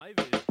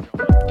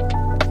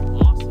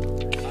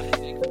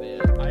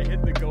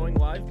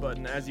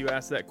as you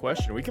asked that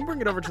question. We can bring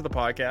it over to the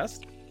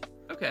podcast.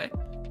 Okay.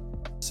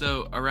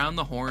 So Around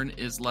the Horn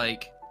is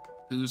like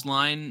Whose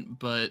Line,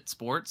 but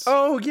sports.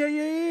 Oh,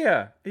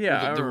 yeah.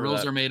 The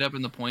rules are made up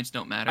and the points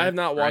don't matter. I have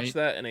not watched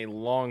that in a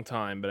long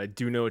time, but I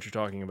do know what you're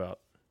talking about.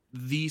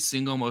 The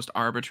single most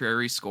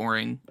arbitrary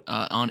scoring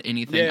on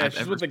anything I've ever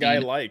seen. Yeah, what the guy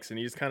likes, and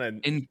he's kind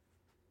of...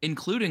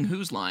 Including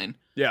Whose Line.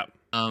 Yeah.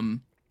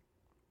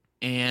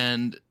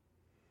 And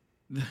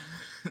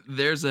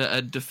there's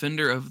a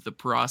defender of the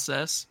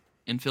process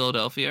in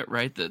Philadelphia,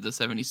 right? The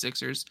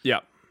 76ers.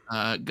 Yeah.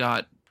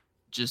 Got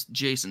just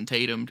Jason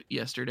Tatum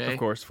yesterday. Of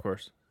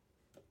course.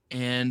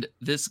 And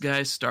this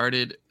guy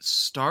started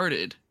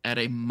at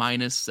a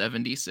minus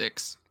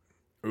 76.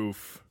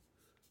 Oof.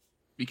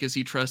 Because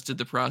he trusted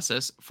the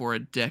process for a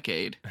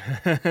decade.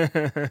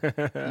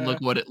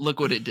 Look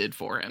what it did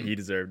for him. He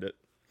deserved it.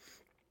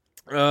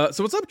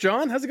 So what's up,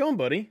 John? How's it going,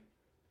 buddy?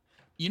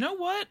 You know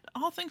what?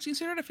 All things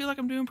considered, I feel like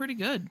I'm doing pretty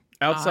good.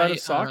 Outside of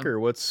soccer,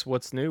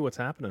 what's new? What's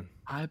happening?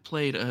 I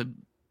played a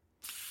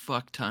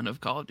fuck ton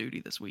of Call of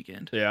Duty this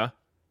weekend. Yeah.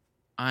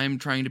 I'm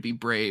trying to be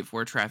brave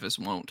where Travis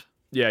won't.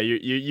 Yeah,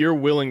 you're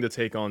willing to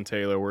take on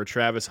Taylor where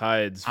Travis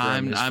hides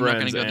from his friends. I'm not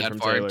going to go that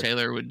far.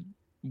 Taylor would.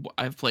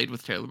 I've played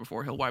with Taylor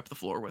before. He'll wipe the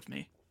floor with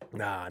me.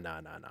 Nah.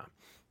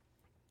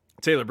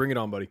 Taylor, bring it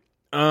on, buddy.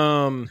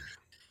 I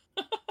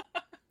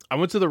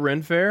went to the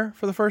Ren Fair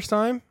for the first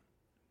time.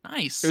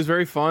 Nice. It was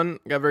very fun.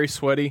 Got very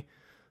sweaty.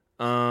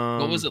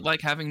 What was it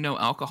like having no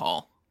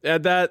alcohol?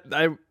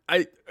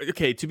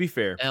 Okay, to be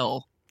fair.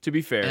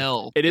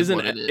 It is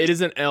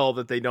an L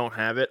that they don't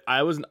have it.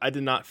 I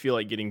did not feel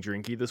like getting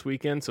drinky this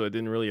weekend, so it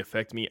didn't really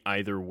affect me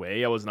either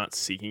way. I was not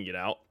seeking it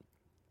out.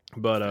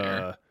 But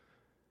fair.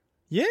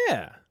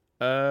 Yeah.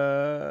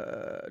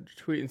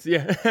 Tweeting.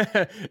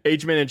 Yeah.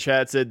 H-Man in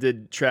chat said,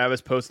 did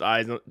Travis post the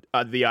eyes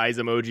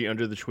emoji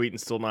under the tweet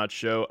and still not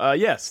show?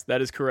 Yes,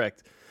 that is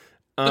correct.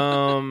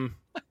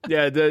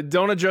 Yeah,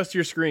 don't adjust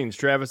your screens.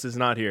 Travis is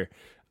not here.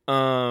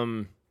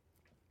 But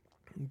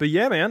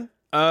yeah, man.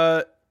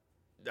 I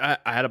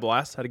had a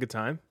blast. Had a good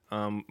time.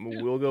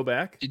 We'll go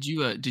back. Did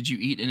you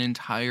eat an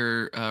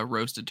entire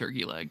roasted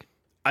turkey leg?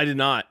 I did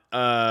not.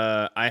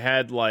 I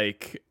had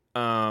like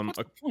a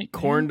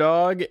corn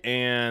dog,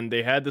 and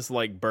they had this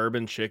like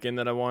bourbon chicken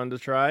that I wanted to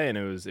try, and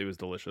it was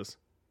delicious.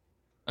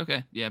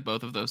 Okay, yeah,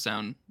 both of those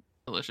sound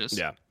delicious.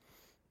 Yeah.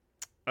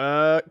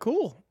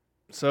 Cool.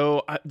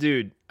 So,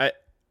 dude,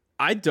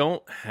 I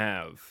don't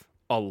have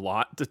a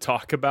lot to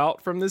talk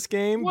about from this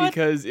game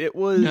because it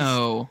was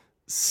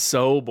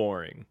so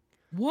boring.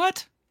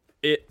 What?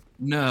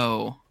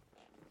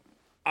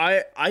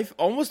 I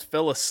almost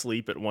fell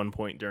asleep at one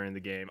point during the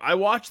game. I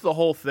watched the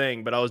whole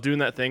thing, but I was doing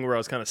that thing where I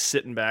was kind of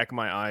sitting back,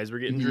 my eyes were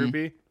getting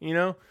droopy, you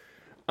know?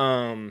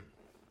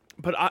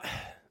 But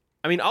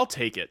I mean, I'll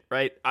take it,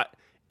 right?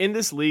 In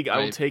this league,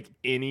 I will take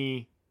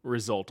any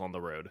result on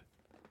the road.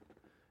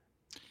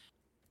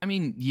 I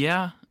mean,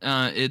 yeah,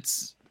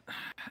 it's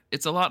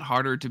a lot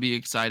harder to be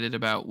excited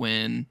about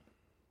when,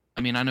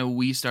 I mean, I know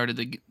we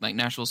started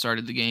Nashville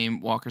started the game,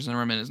 Walker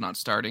Zimmerman is not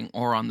starting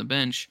or on the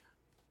bench,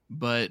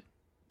 but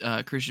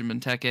Christian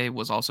Benteke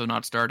was also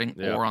not starting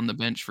or on the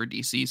bench for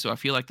DC, so I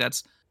feel like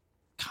that's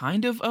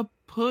kind of a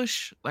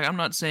push. Like, I'm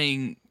not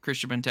saying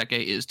Christian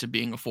Benteke is to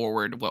being a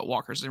forward what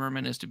Walker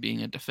Zimmerman is to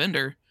being a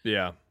defender.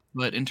 Yeah.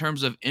 But in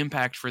terms of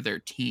impact for their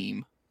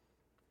team,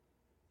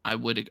 I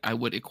would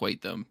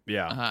equate them.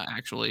 Yeah.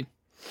 Actually.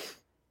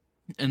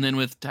 And then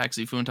with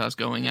Taxi Fuentas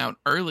going out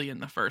early in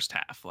the first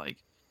half, like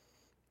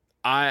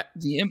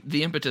the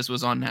impetus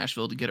was on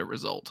Nashville to get a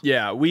result.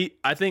 Yeah,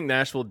 I think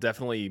Nashville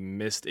definitely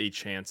missed a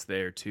chance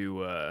there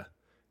to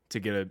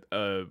get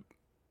a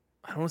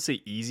I don't want to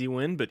say easy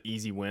win, but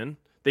easy win.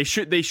 They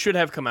should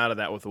have come out of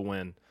that with a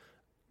win.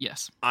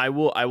 Yes. I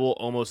will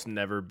almost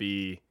never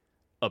be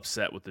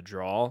upset with the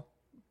draw,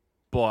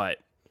 but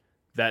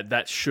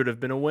that should have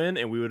been a win,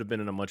 and we would have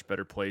been in a much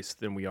better place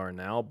than we are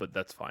now. But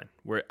that's fine.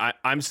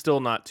 I'm still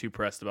not too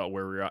pressed about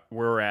where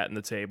we're at in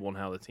the table and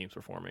how the team's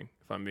performing.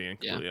 If I'm being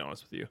completely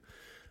honest with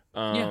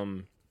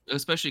you,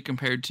 especially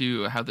compared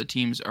to how the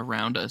teams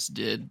around us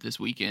did this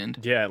weekend.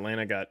 Yeah,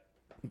 Atlanta got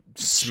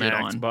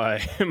smacked by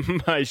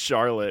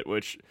Charlotte,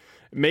 which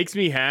makes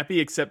me happy.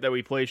 Except that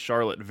we play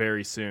Charlotte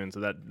very soon, so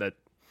that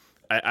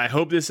I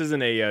hope this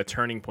isn't a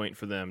turning point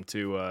for them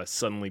to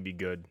suddenly be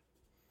good.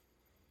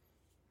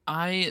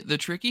 The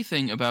tricky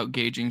thing about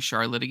gauging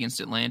Charlotte against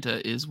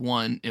Atlanta is,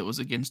 one, it was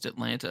against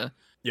Atlanta.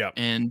 Yeah.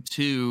 And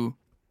two,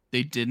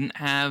 they didn't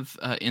have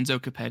Enzo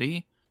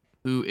Capetti,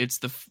 who it's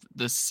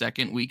the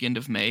second weekend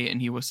of May, and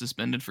he was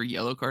suspended for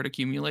yellow card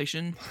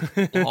accumulation.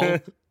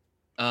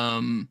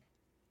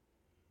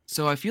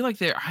 So I feel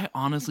like I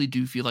honestly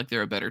do feel like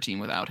they're a better team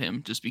without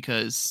him, just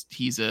because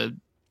he's a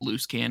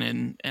loose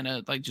cannon and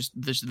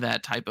just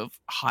that type of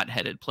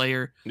hot-headed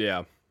player.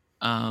 Yeah.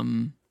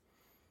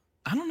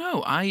 I don't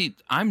know.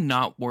 I'm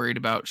not worried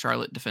about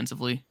Charlotte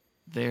defensively.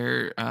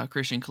 They're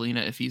Christian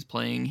Kalina, if he's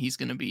playing, he's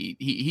going to be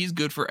he's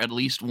good for at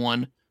least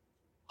one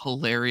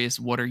hilarious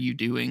 "what are you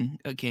doing"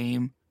 a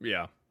game.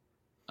 Yeah.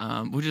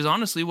 Which is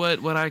honestly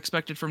what I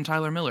expected from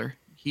Tyler Miller.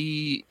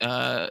 He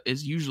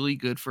is usually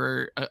good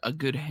for a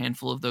good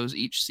handful of those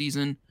each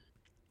season.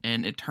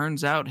 And it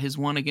turns out his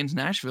one against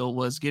Nashville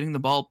was getting the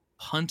ball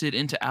punted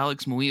into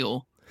Alex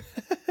Muil.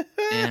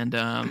 And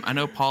I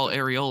know Paul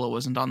Areola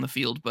wasn't on the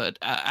field, but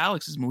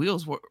Alex's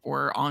Muils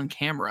were on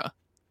camera.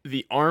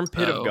 The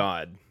armpit of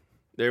God.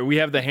 There we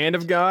have the hand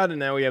of God, and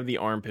now we have the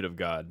armpit of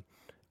God.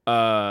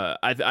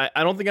 I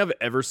don't think I've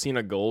ever seen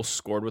a goal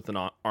scored with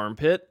an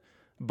armpit,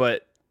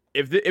 but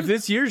if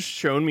this year's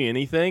shown me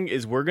anything,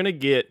 is we're gonna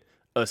get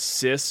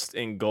assists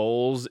and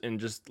goals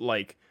and just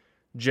like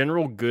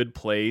general good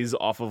plays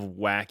off of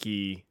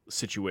wacky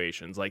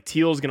situations. Like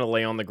Teal's gonna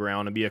lay on the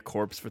ground and be a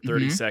corpse for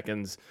 30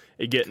 seconds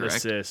and get an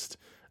assist.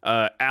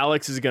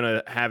 Alex is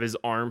gonna have his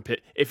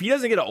armpit. If he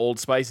doesn't get an Old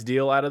Spice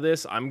deal out of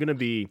this, I'm gonna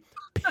be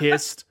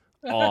pissed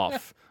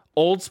off.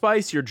 Old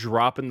Spice, you're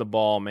dropping the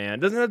ball, man.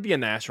 It doesn't have to be a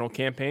national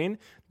campaign.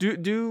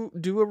 Do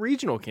a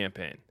regional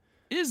campaign.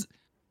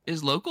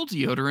 Is local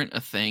deodorant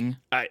a thing?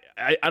 I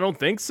don't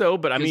think so,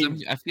 but I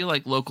mean, I feel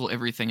like local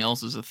everything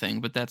else is a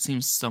thing, but that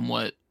seems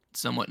somewhat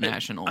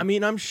national. I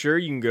mean, I'm sure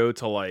you can go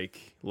to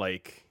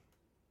like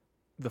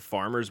the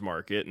farmers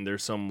market and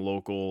there's some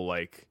local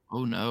like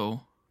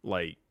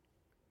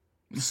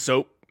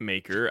soap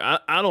maker.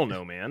 I don't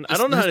know, man. I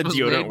don't know how the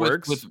deodorant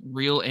works. With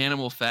real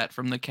animal fat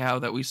from the cow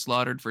that we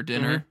slaughtered for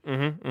dinner.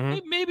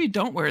 Maybe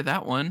don't wear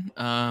that one.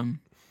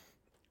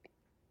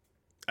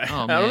 I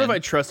don't know if I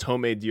trust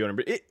homemade deodorant,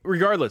 but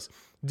regardless,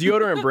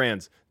 deodorant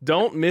brands,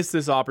 don't miss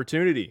this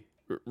opportunity.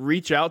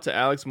 Reach out to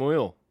Alex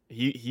Muil.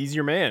 He's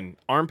your man.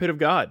 Armpit of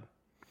God.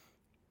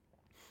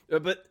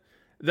 But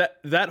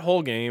that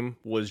whole game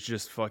was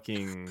just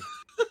fucking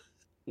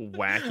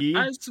wacky.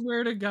 I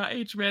swear to God,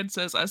 H-Man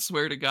says, I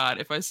swear to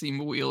God, if I see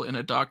Muil in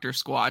a Dr.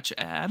 Squatch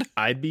ad,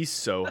 I'd be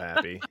so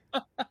happy.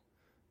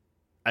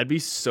 I'd be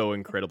so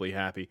incredibly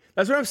happy.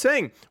 That's what I'm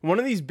saying. One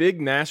of these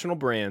big national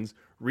brands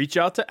reach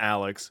out to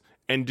Alex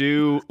and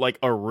do like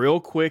a real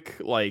quick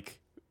like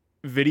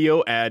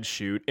video ad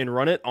shoot and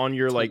run it on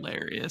your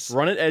hilarious.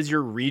 Run it as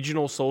your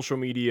regional social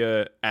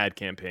media ad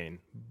campaign.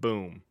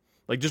 Boom.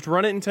 Like just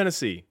run it in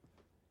Tennessee.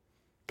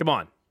 Come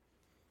on.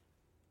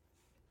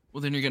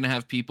 Well, then you're going to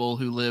have people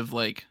who live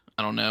like,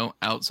 I don't know,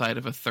 outside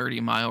of a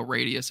 30-mile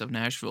radius of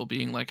Nashville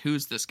being like,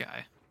 who's this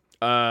guy?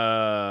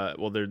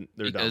 Well, they're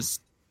because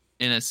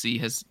dumb. NSC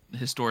has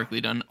historically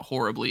done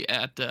horribly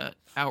at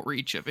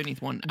outreach of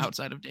anyone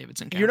outside of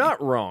Davidson County. You're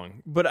not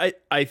wrong, but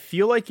I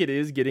feel like it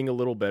is getting a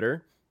little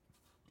better.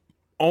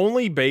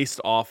 Only based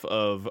off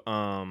of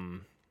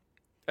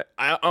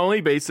I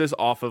only base this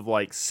off of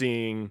like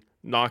seeing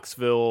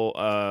Knoxville.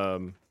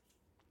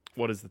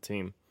 What is the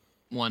team?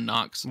 One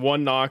Knox,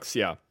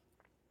 yeah.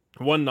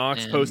 One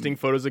Knox posting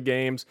photos of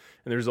games,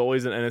 and there's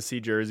always an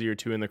NSC jersey or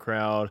two in the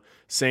crowd.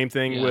 Same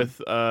thing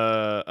with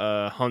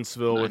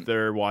Huntsville with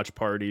their watch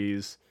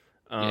parties.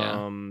 That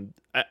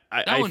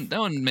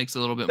one makes a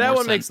little bit more sense. That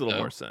one makes a little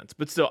more sense.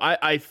 But still,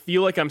 I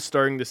feel like I'm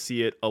starting to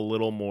see it a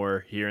little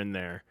more here and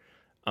there.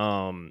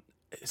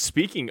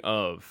 Speaking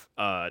of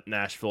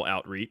Nashville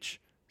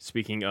outreach,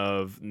 speaking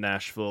of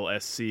Nashville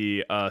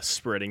SC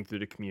spreading through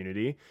the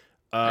community,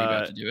 are you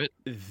about to do it?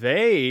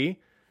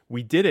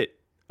 We did it,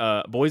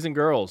 boys and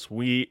girls.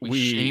 We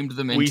shamed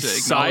them into we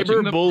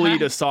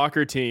cyberbullied a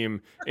soccer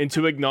team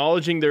into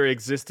acknowledging their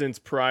existence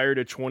prior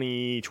to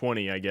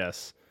 2020, I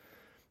guess.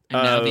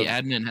 And now the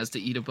admin has to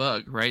eat a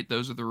bug, right?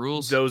 Those are the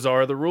rules. Those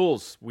are the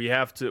rules. We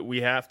have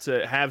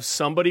to have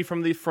somebody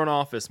from the front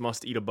office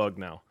must eat a bug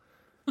now.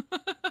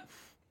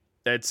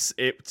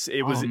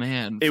 It was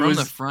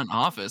the front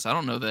office. I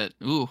don't know that.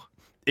 Ooh.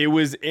 It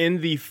was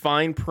in the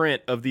fine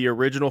print of the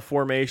original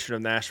formation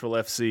of Nashville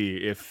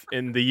FC. If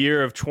in the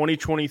year of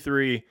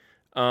 2023,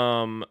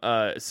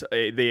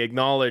 they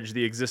acknowledge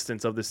the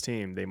existence of this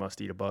team, they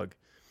must eat a bug.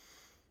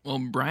 Well,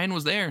 Brian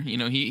was there. You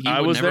know, he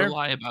would never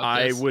lie about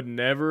this. I would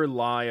never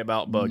lie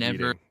about bug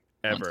eating,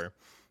 ever.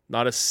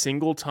 Not a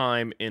single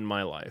time in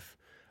my life.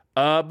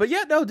 But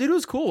yeah, no, dude, it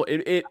was cool.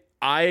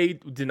 I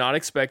did not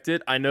expect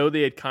it. I know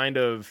they had kind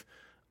of,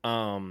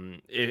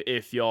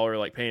 if y'all are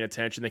like paying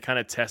attention, they kind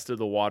of tested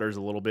the waters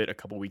a little bit a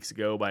couple weeks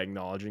ago by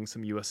acknowledging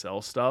some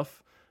USL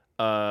stuff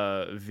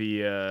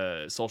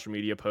via social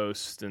media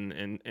posts and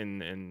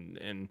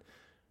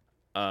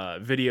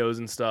videos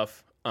and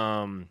stuff.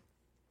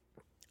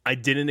 I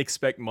didn't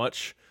expect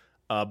much,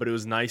 but it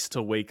was nice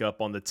to wake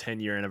up on the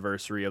 10-year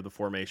anniversary of the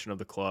formation of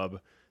the club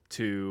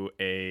to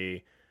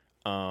an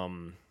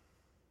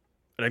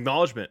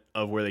acknowledgement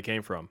of where they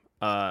came from.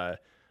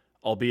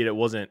 Albeit it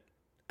wasn't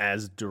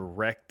as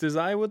direct as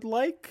I would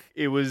like.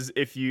 It was,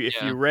 if you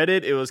read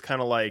it, it was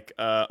kind of like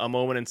a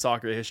moment in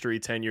soccer history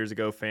 10 years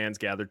ago. Fans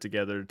gathered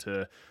together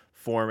to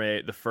form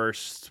the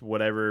first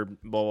whatever, blah,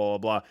 blah, blah,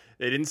 blah.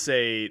 They didn't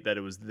say that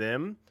it was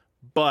them,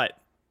 but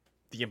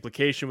the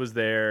implication was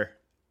there.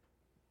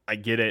 I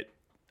get it.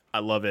 I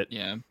love it.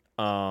 Yeah.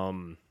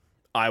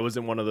 I was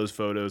in one of those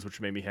photos,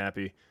 which made me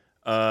happy.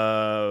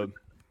 I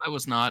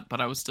was not,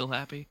 but I was still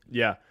happy.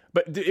 Yeah.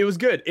 But it was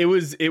good. It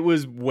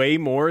was way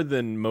more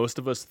than most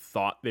of us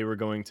thought they were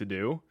going to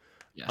do.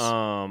 Yes.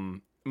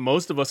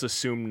 Most of us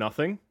assumed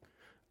nothing.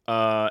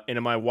 And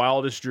in my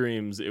wildest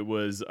dreams, it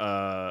was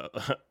a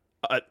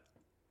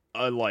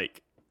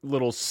like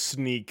little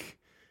sneak.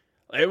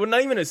 It was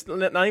not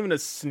even a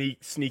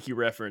sneaky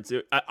reference.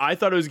 I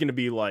thought it was going to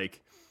be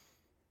like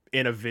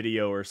in a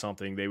video or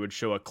something. They would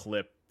show a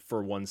clip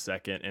for 1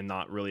 second and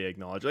not really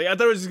acknowledge. Like I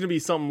thought it was just going to be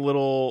something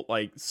little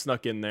like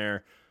snuck in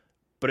there.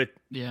 But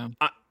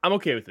I'm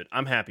okay with it.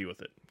 I'm happy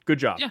with it. Good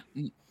job. Yeah,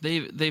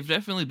 they've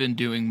definitely been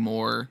doing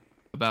more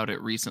about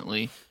it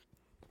recently.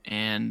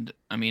 And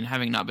I mean,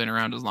 having not been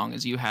around as long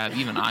as you have,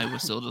 even I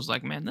was still just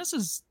like, man, this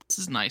is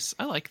nice.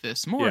 I like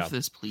this. More of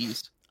this,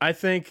 please. I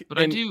think, but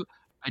I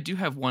do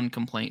have one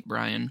complaint,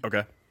 Brian.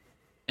 Okay.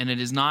 And it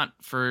is not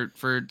for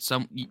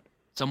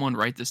someone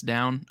write this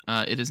down.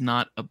 It is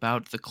not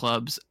about the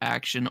club's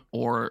action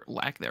or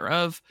lack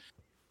thereof.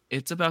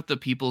 It's about the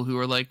people who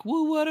are like,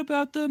 well, what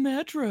about the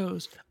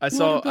Metros? What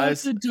about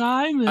the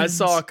Diamonds? I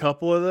saw a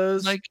couple of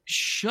those. Like,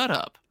 shut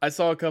up. I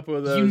saw a couple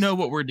of those. You know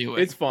what we're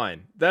doing. It's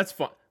fine. That's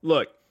fine.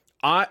 Look,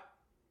 I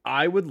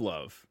would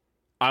love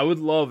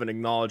an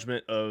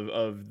acknowledgement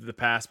of the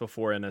past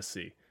before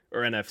NSC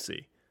or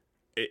NFC,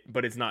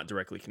 but it's not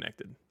directly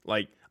connected.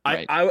 Like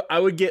right. I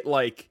would get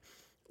like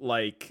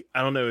I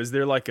don't know. Is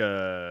there like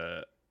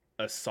a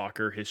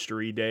soccer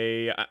history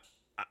day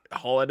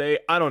holiday?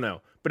 I don't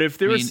know. But if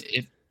there was.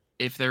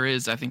 If there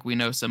is, I think we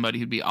know somebody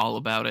who'd be all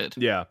about it.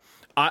 Yeah.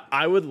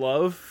 I would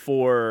love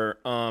for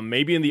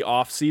maybe in the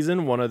off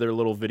season, one of their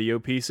little video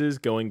pieces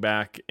going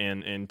back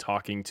and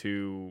talking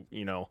to,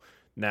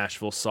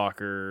 Nashville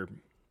soccer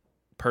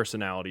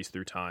personalities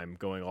through time,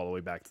 going all the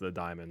way back to the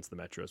Diamonds, the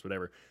Metros,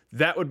 whatever.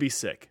 That would be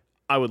sick.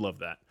 I would love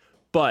that.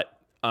 But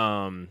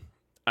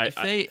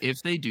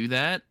if they do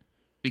that,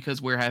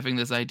 because we're having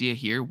this idea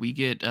here, we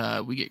get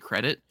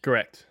credit.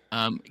 Correct.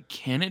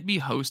 Can it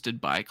be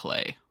hosted by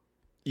Clay?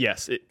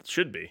 Yes, it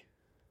should be.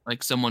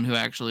 Like someone who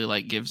actually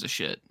like gives a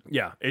shit.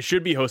 Yeah, it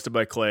should be hosted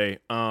by Clay.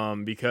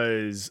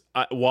 Because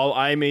while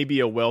I may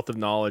be a wealth of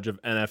knowledge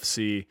of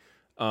NFC,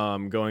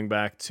 going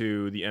back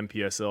to the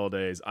MPSL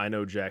days, I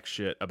know jack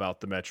shit about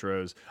the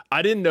Metros.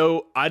 I didn't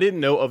know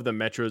of the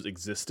Metros'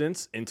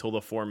 existence until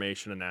the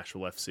formation of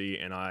Nashville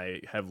FC, and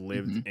I have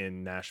lived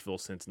in Nashville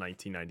since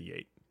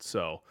 1998.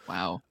 So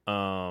wow,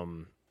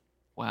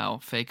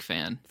 fake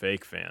fan,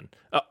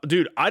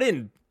 dude. I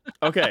didn't.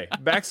 Okay,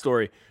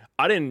 backstory.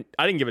 I didn't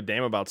give a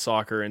damn about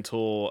soccer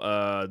until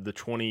the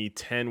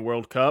 2010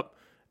 World Cup,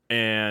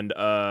 and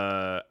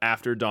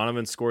after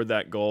Donovan scored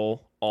that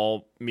goal,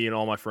 me and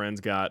all my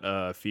friends got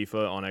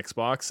FIFA on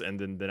Xbox,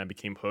 and then I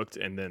became hooked,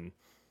 and then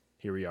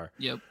here we are.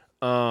 Yep.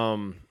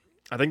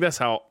 I think that's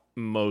how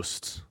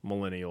most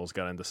millennials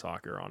got into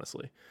soccer,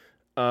 honestly.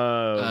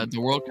 The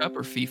World Cup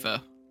or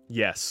FIFA?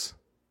 Yes.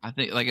 I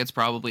think like it's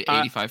probably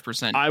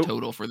 85%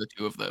 total for the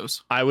two of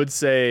those. I would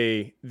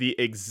say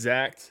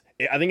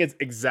I think it's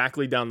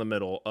exactly down the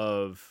middle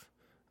of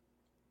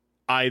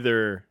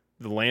either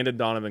the Landon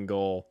Donovan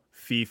goal,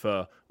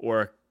 FIFA,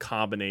 or a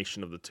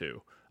combination of the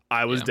two.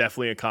 I was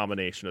definitely a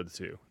combination of the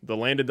two. The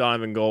Landon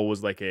Donovan goal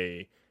was like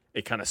a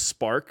kind of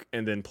spark,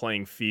 and then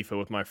playing FIFA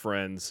with my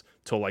friends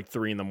till like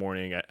 3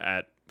 a.m.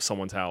 at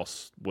someone's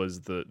house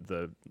was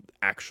the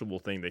actual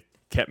thing that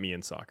kept me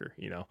in soccer,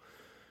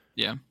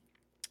 Yeah.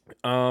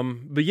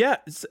 But yeah,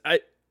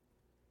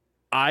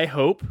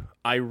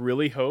 I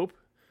really hope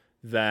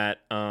that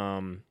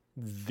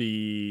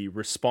the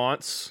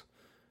response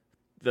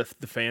the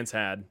fans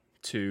had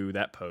to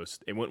that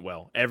post, it went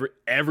well.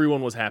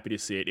 Everyone was happy to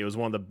see it. It was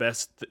one of the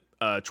best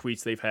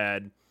tweets they've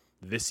had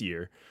this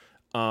year.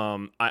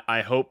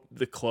 I hope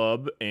the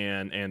club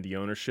and the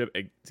ownership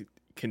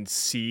can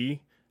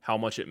see how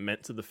much it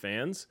meant to the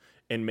fans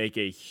and make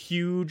a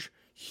huge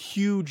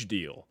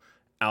deal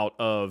out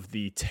of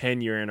the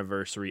 10-year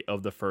anniversary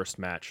of the first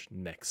match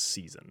next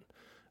season.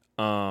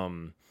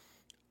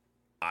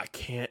 I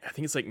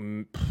think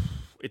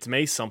it's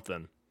May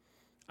something.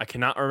 I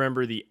cannot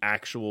remember the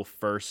actual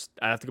first.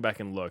 I have to go back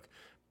and look,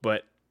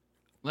 but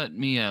let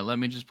me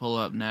just pull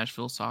up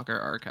Nashville Soccer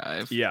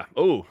Archive. Yeah.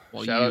 Oh,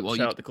 shout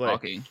out to Clay.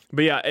 Talking.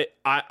 But yeah,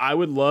 I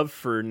would love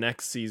for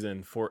next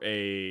season for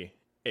a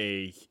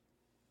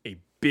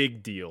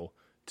big deal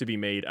to be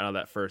made out of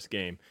that first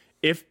game.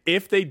 If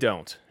they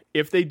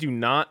do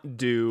not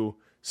do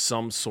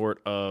some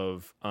sort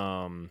of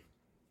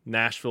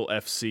Nashville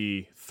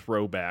FC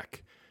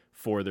throwback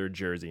for their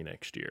jersey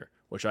next year,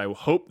 which I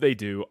hope they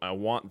do. I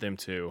want them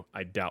to.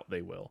 I doubt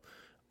they will.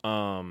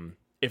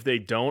 If they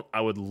don't,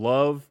 I would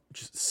love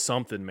just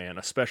something, man,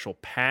 a special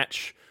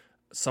patch,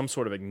 some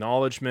sort of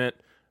acknowledgement,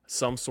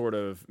 some sort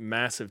of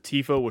massive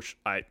tifo, which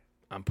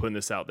I'm putting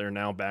this out there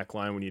now,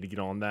 Backline. We need to get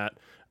on that.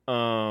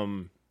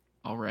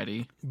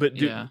 Already. But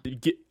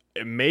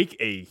make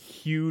a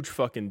huge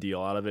fucking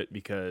deal out of it,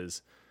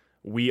 because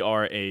we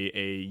are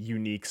a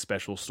unique,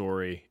 special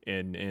story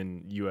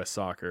in U.S.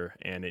 soccer,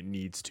 and it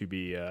needs to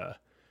be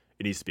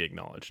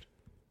acknowledged.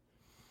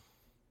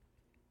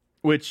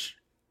 Which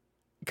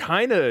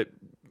kind of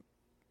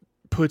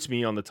puts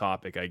me on the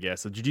topic, I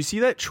guess. Did you see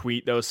that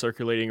tweet that was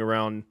circulating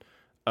around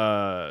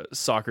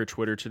soccer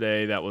Twitter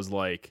today? That was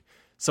like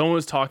someone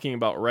was talking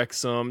about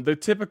Wrexham, the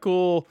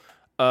typical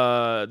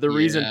The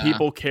reason Yeah.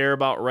 people care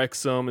about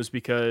Wrexham is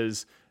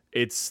because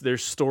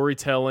there's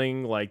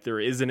storytelling like there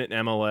isn't in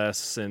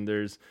MLS, and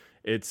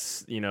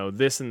it's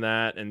this and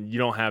that, and you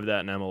don't have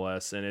that in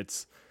MLS, and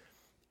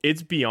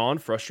it's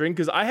beyond frustrating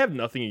because I have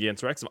nothing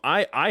against Wrexham.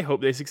 I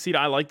hope they succeed.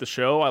 I like the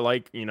show. I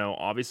like,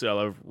 obviously I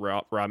love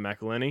Rob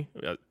McElhenney.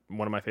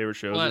 One of my favorite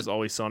shows What? is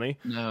Always Sunny.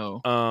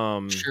 No,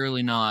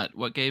 surely not.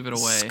 What gave it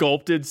away?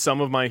 Sculpted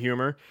some of my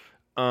humor.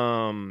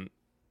 And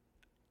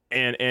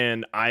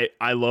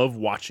I love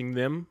watching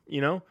them,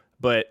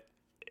 but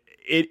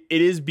it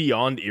is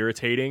beyond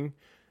irritating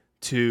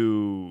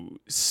to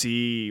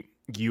see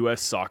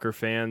US soccer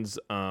fans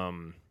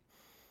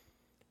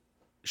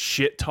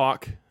shit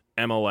talk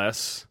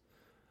MLS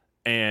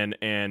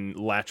and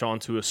latch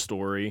onto a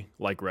story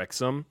like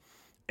Wrexham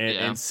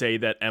and say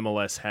that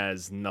MLS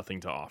has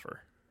nothing to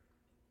offer.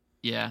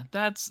 Yeah,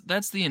 that's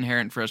the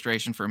inherent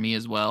frustration for me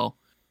as well.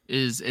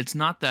 It's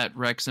not that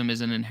Wrexham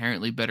is an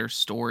inherently better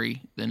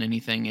story than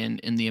anything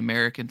in the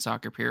American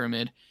soccer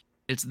pyramid.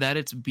 It's that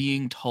it's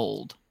being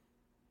told.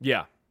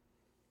 Yeah.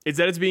 It's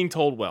that it's being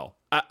told well.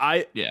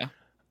 Yeah.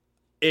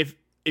 If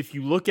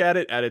you look at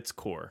it at its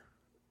core,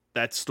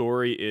 that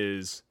story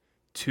is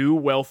two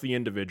wealthy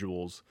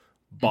individuals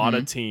bought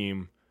a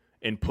team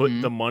and put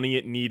the money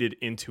it needed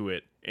into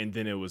it, and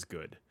then it was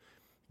good.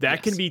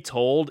 That can be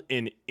told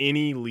in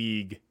any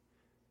league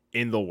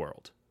in the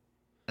world.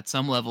 At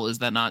some level, is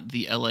that not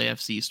the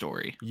LAFC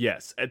story?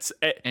 Yes,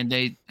 and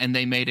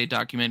they made a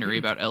documentary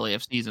about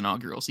LAFC's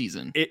inaugural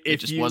season. It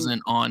just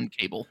wasn't on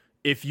cable.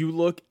 If you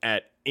look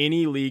at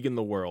any league in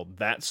the world,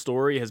 that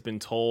story has been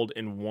told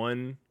in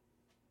one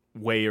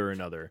way or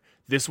another.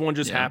 This one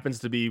just happens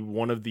to be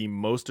one of the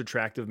most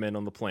attractive men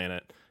on the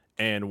planet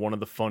and one of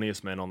the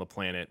funniest men on the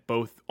planet,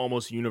 both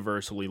almost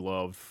universally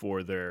loved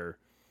for their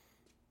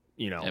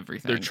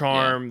everything, their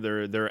charm,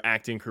 their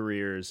acting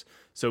careers.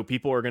 So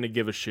people are going to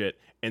give a shit.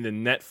 And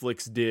then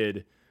Netflix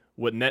did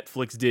what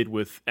Netflix did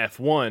with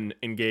F1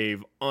 and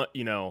gave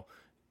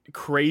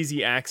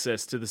crazy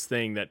access to this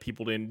thing that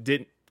people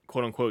didn't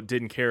quote unquote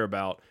didn't care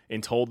about,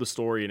 and told the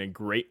story in a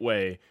great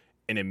way,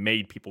 and it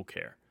made people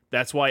care.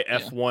 That's why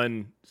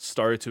F1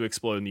 started to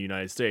explode in the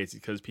United States,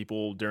 because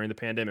people during the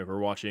pandemic were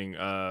watching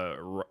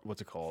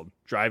what's it called?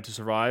 Drive to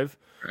Survive.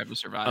 Drive to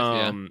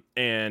Survive,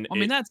 And I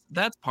mean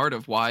that's part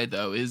of why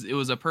though, is it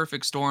was a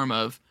perfect storm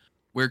of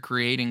we're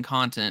creating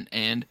content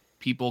and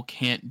people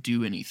can't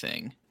do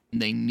anything.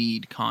 And they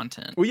need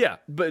content. Well,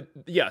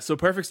 so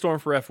perfect storm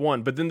for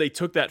F1, but then they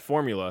took that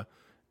formula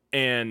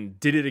and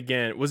did it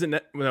again. Was it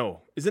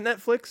no? Is it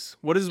Netflix?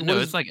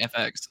 It's like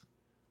FX.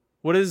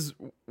 What is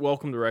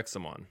Welcome to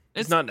Wrexham on?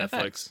 It's not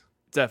Netflix.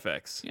 It's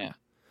FX. Yeah.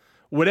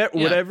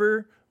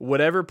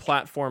 Whatever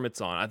platform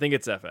it's on. I think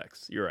it's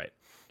FX. You're right.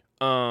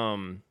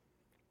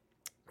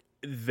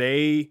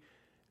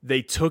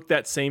 They took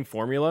that same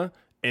formula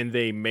and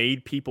they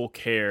made people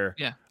care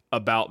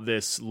about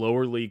this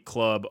lower league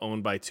club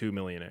owned by two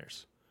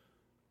millionaires.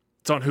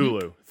 It's on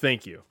Hulu.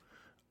 Thank you.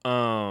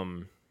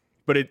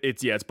 But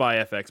it's by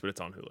FX, but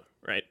it's on Hulu,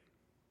 right?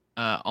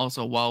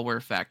 Also, while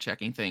we're fact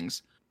checking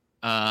things,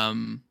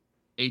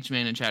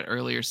 H-Man in chat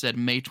earlier said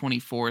May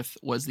 24th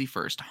was the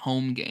first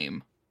home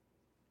game.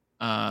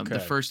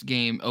 The first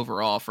game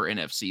overall for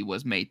NFC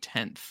was May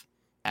 10th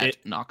at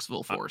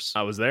Knoxville Force.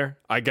 I was there.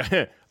 I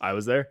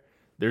was there.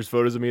 There's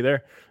photos of me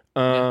there.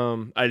 I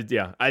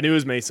knew it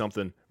was May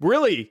something.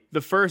 Really,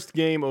 the first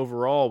game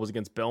overall was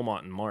against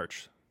Belmont in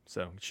March.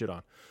 So shit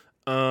on.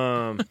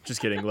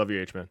 Just kidding. Love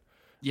you, H-Man.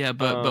 Yeah,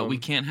 but we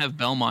can't have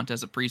Belmont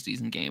as a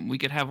preseason game. We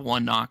could have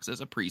one Knox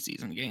as a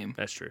preseason game.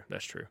 That's true.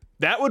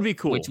 That would be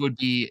cool. Which would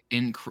be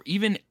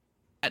even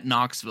at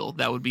Knoxville.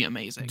 That would be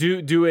amazing.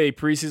 Do a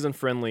preseason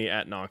friendly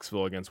at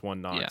Knoxville against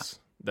one Knox. Yeah.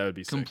 That would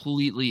be sick.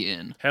 Completely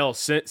in. Hell,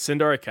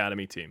 send our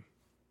academy team.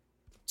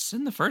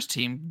 Send the first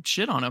team.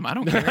 Shit on them. I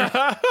don't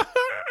care.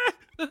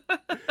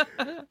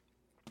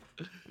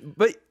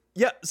 But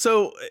yeah,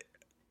 so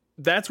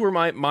that's where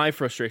my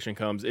frustration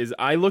comes. Is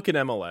I look at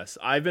MLS.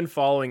 I've been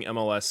following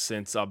MLS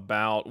since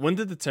about, when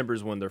did the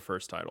Timbers win their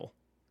first title?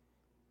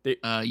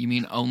 You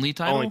mean only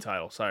title? Only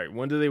title. Sorry.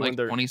 When did they win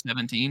their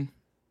 2017?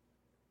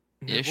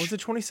 Ish. Was it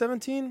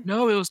 2017?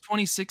 No, it was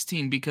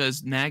 2016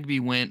 because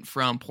Nagby went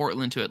from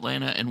Portland to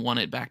Atlanta and won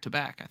it back to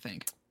back, I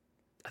think.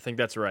 I think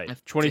that's right.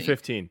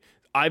 2015.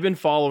 I've been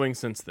following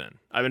since then.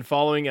 I've been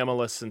following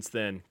MLS since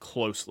then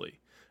closely.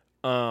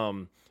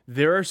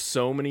 There are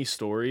so many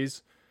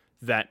stories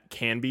that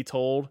can be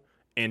told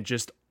and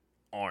just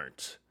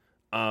aren't.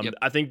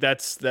 I think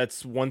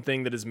that's one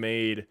thing that has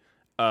made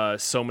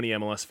so many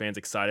MLS fans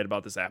excited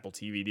about this Apple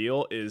TV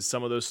deal, is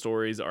some of those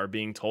stories are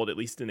being told at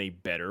least in a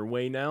better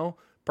way now.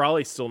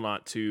 Probably still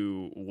not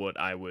to what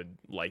I would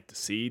like to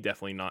see.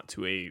 Definitely not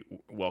to a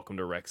Welcome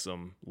to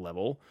Wrexham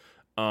level.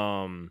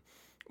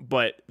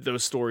 But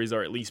those stories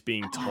are at least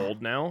being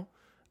told now.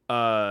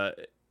 And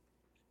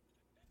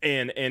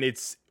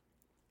it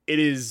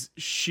is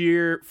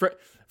sheer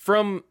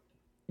from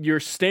your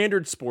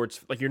standard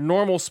sports, like your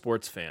normal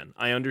sports fan.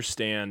 I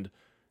understand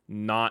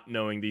not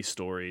knowing these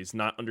stories,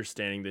 not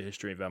understanding the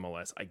history of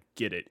MLS. I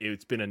get it.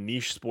 It's been a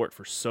niche sport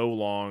for so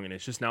long, and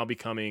it's just now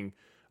becoming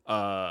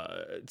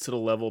to the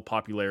level of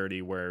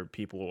popularity where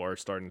people are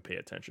starting to pay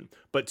attention.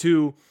 But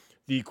to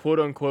the quote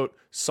unquote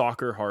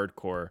soccer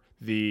hardcore,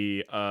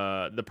 the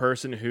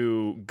person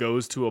who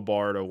goes to a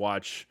bar to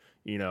watch,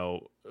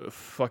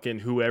 fucking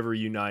whoever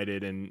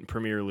United and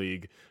Premier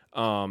League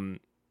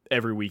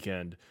every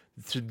weekend,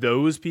 to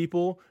those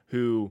people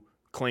who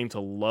claim to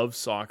love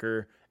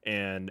soccer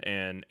and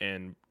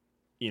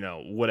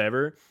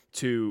whatever,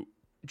 to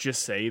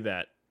just say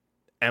that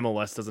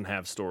MLS doesn't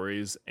have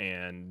stories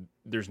and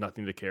there's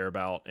nothing to care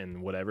about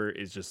and whatever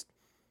is just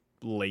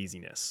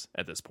laziness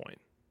at this point.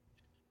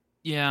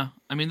 Yeah,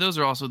 I mean, those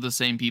are also the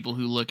same people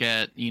who look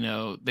at,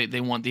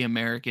 they want the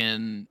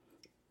American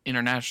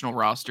international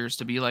rosters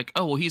to be like,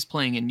 oh, well, he's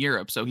playing in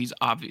Europe, so he's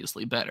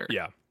obviously better.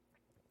 Yeah.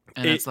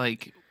 And it's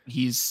like,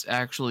 he's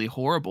actually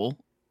horrible,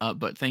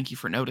 but thank you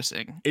for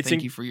noticing.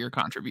 Thank you for your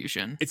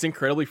contribution. It's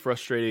incredibly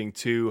frustrating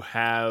to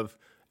have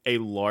a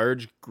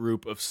large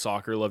group of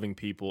soccer-loving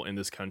people in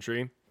this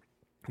country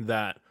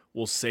that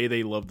will say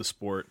they love the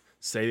sport,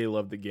 say they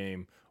love the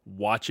game,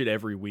 watch it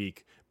every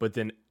week, but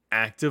then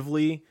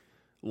actively,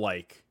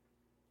 like,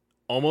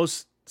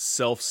 almost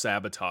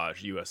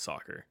self-sabotage U.S.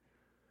 soccer.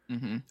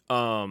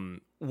 Mm-hmm.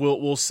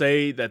 Will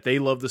say that they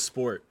love the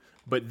sport,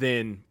 but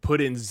then put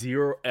in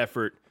zero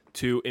effort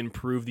to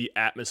improve the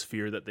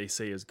atmosphere that they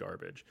say is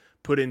garbage.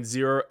 Put in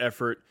zero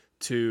effort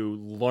to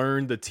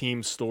learn the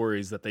team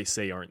stories that they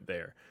say aren't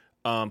there.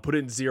 Put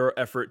in zero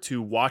effort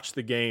to watch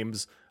the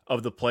games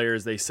of the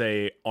players they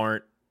say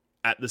aren't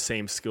at the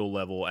same skill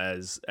level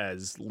as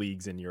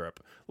leagues in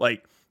Europe.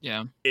 Like,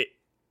 yeah,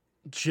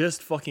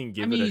 just fucking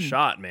give it a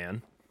shot,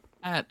 man.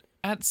 At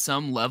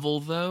some level,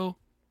 though,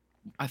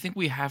 I think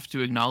we have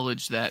to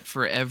acknowledge that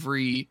for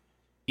every,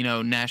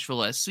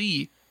 Nashville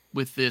SC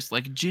with this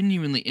like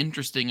genuinely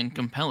interesting and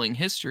compelling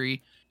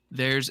history,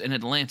 there's an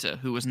Atlanta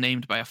who was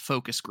named by a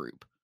focus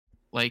group.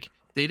 Like,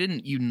 they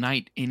didn't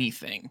unite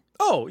anything.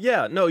 Oh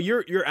yeah, no,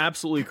 you're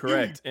absolutely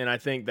correct, and I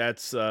think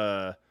that's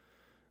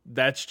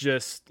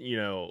just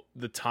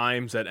the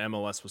times that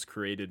MLS was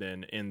created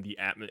in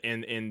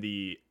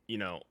the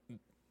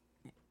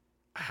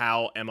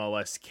how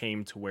MLS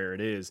came to where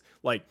it is.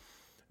 Like,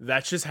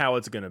 that's just how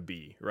it's gonna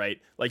be,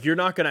 right? Like, you're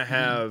not gonna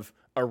have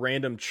a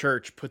random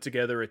church put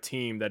together a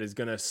team that is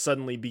gonna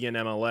suddenly be in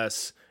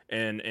MLS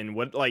and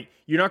what, like,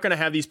 you're not gonna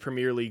have these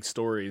Premier League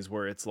stories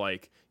where it's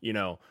like,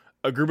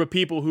 a group of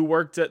people who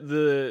worked at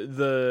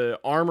the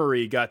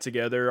armory got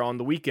together on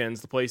the weekends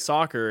to play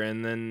soccer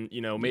and then,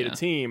 made a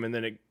team, and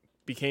then it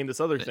became this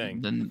other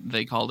thing. Then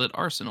they called it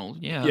Arsenal.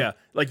 Yeah. Yeah.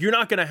 Like, you're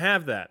not going to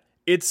have that.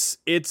 It's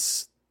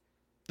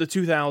the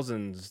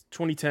 2000s,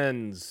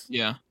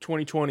 2010s,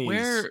 2020s.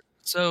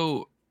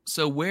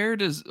 Where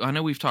does, I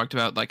know we've talked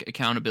about like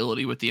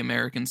accountability with the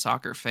American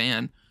soccer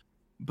fan,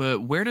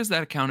 but where does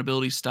that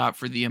accountability stop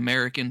for the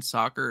American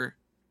soccer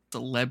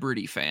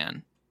celebrity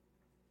fan?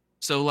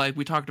 So, like,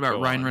 we talked about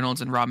Ryan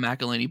Reynolds and Rob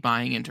McElhenney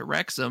buying into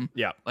Wrexham.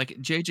 Yeah.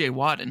 Like, J.J.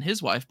 Watt and his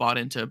wife bought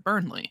into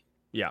Burnley.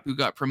 Yeah. Who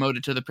got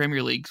promoted to the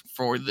Premier League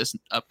for this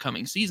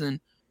upcoming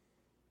season.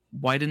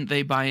 Why didn't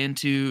they buy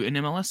into an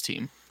MLS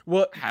team?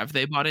 Well, have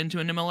they bought into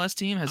an MLS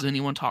team? Has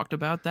anyone talked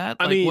about that?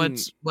 I like, mean,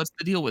 what's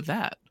the deal with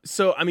that?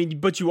 So, I mean,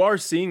 but you are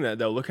seeing that,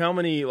 though. Look how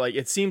many, like,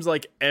 it seems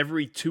like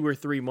every 2 or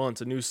 3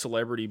 months, a new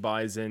celebrity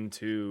buys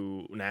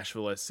into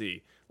Nashville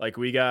SC. Like,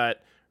 we got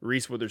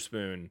Reese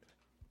Witherspoon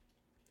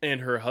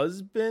and her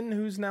husband,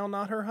 who's now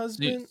not her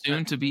husband,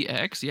 soon to be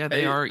ex. Yeah,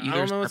 they are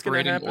either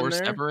separating or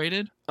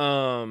separated.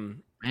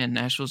 And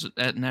Nashville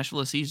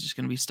SC is just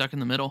going to be stuck in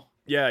the middle.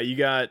 Yeah, you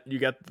got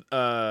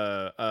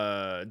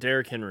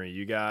Derrick Henry,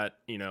 you got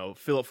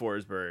Philip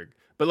Forsberg,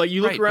 but like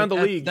you look around the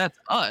league, that's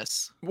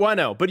us. Well, I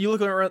know, but you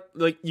look around,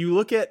 like you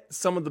look at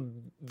some of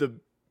the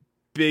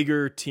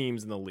bigger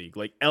teams in the league,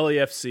 like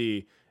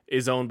LAFC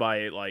is owned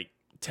by like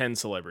 10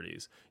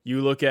 celebrities.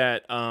 You look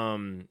at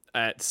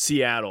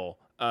Seattle.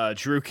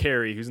 Drew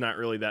Carey, who's not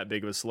really that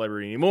big of a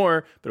celebrity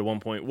anymore, but at one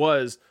point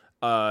was,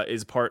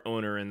 is part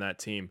owner in that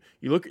team.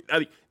 You look,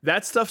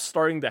 that stuff's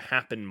starting to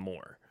happen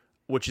more,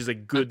 which is a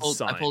good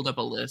sign. I pulled up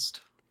a list.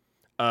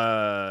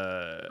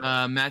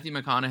 Matthew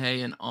McConaughey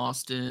in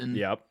Austin.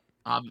 Yep.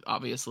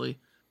 Obviously.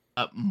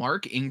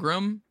 Mark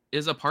Ingram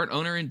is a part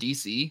owner in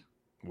DC.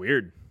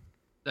 Weird.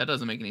 That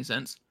doesn't make any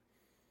sense.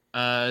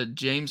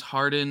 James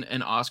Harden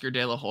and Oscar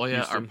De La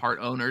Hoya are part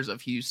owners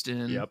of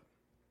Houston. Yep.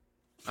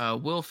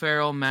 Will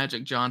Ferrell,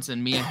 Magic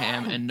Johnson, Mia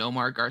Hamm, and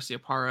Nomar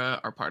Garciaparra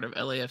are part of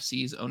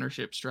LAFC's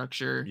ownership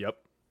structure. Yep.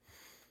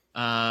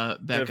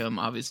 Beckham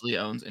obviously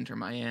owns Inter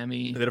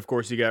Miami. And then, of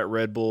course, you got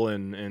Red Bull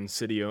and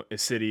City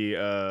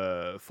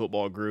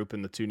Football Group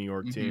and the 2 New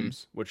York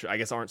teams, which I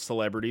guess aren't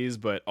celebrities,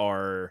 but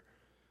are,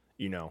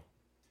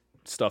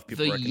 stuff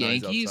people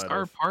recognize. The Yankees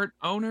are part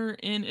owner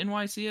in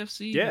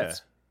NYCFC. Yeah.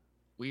 That's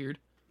weird.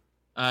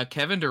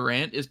 Kevin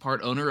Durant is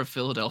part owner of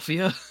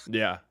Philadelphia.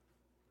 Yeah.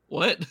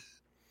 What?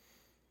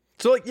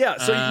 So like, yeah,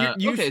 so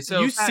you okay,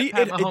 so you Pat, see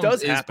Pat it Mahomes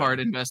does is happen. part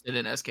invested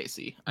in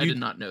SKC. I did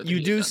not know that you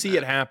he had do done see that.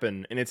 it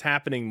happen, and it's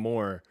happening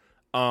more.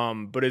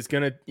 But it's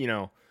gonna,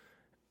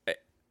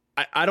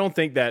 I don't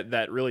think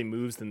that really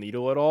moves the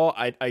needle at all.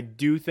 I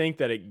do think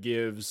that it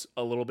gives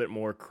a little bit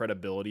more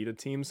credibility to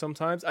teams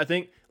sometimes. I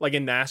think, like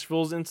in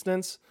Nashville's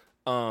instance,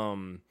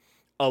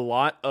 a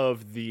lot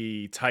of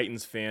the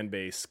Titans fan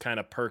base kind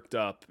of perked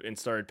up and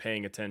started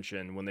paying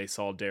attention when they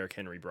saw Derrick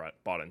Henry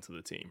bought into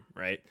the team,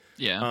 right?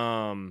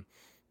 Yeah.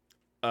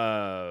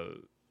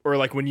 Or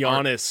like when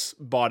Giannis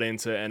bought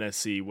into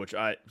NSC, which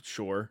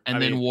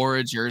And then wore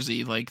a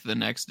jersey like the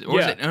next. Or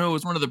Yeah. no, it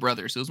was one of the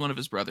brothers. It was one of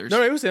his brothers.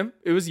 No, it was him.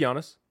 It was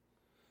Giannis.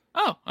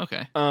 Oh,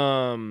 okay.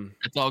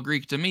 It's all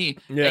Greek to me.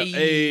 Yeah.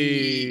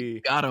 Hey,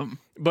 got him.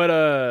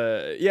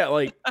 But yeah,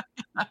 like,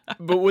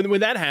 but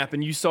when that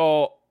happened, you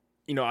saw,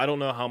 I don't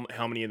know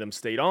how many of them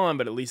stayed on,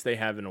 but at least they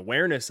have an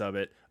awareness of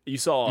it. You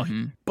saw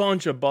a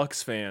bunch of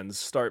Bucks fans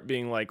start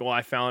being like, well,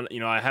 I found,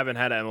 I haven't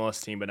had an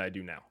MLS team, but I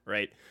do now,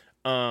 right?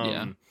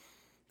 Yeah.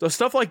 So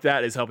stuff like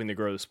that is helping to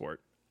grow the sport.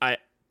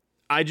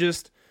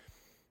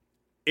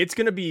 It's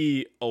going to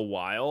be a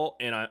while,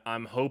 and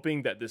I'm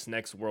hoping that this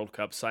next World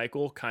Cup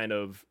cycle kind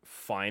of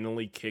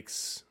finally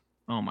kicks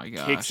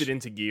it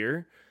into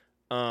gear.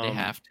 They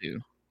have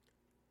to.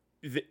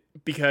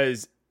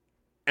 Because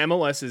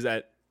MLS is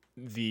at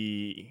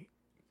it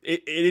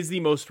is the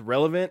most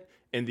relevant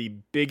and the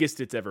biggest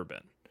it's ever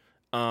been.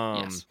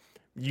 Yes.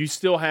 You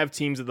still have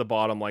teams at the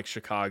bottom like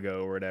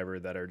Chicago or whatever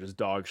that are just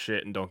dog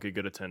shit and don't get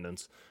good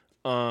attendance.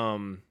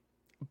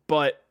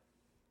 But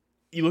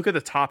you look at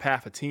the top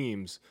half of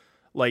teams,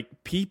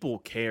 like, people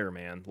care,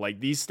 man.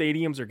 Like, these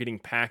stadiums are getting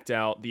packed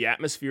out. The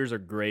atmospheres are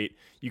great.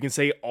 You can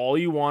say all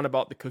you want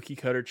about the cookie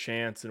cutter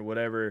chants and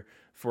whatever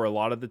for a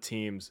lot of the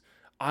teams.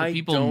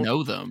 People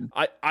know them.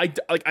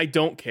 I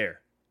don't care.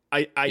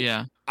 I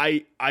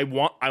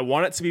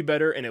want it to be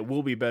better, and it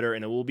will be better,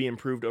 and it will be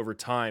improved over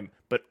time.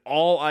 But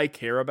all I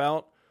care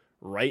about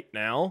right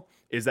now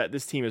is that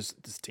this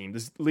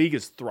league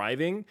is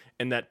thriving,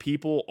 and that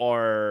people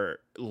are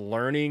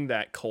learning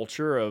that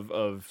culture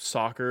of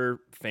soccer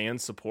fan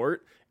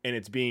support, and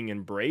it's being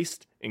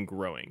embraced and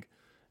growing.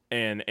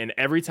 And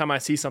every time I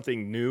see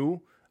something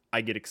new,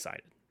 I get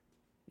excited.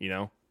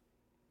 Yeah.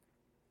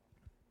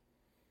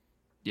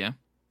 Yeah.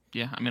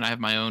 I mean, I have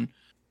my own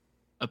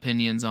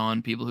opinions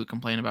on people who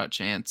complain about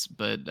chants,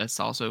 but that's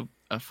also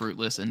a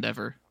fruitless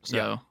endeavor. So,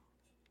 yeah.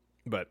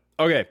 But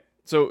okay,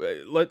 so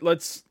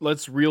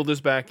let's reel this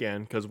back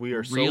in, because we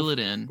are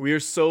we are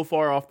so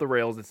far off the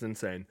rails. It's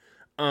insane.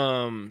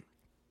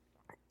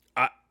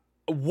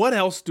 What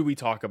else do we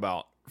talk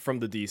about from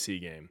the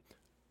DC game?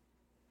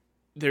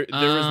 There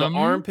was the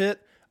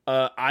armpit.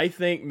 I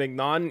think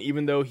McNaughton,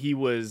 even though he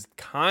was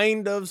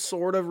kind of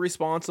sort of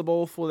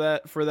responsible for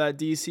that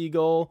DC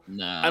goal,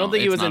 no, I don't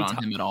think it was on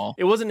him at all.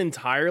 It wasn't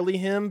entirely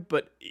him,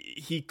 but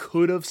he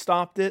could have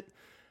stopped it.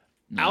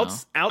 No,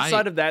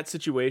 outside of that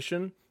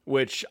situation,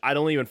 which I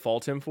don't even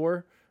fault him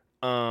for,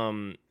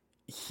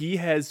 he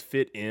has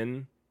fit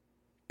in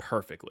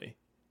perfectly.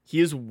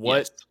 He's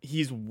what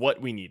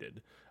we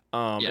needed.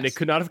 And it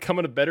could not have come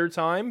at a better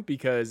time,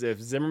 because if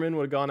Zimmerman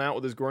would have gone out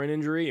with his groin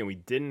injury and we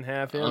didn't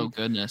have him, oh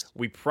goodness,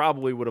 we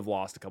probably would have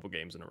lost a couple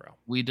games in a row.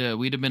 We'd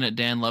have been at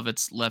Dan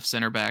Lovett's left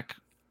center back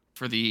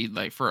for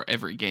for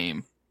every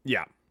game.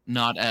 Yeah,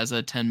 not as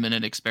a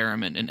 10-minute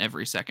experiment in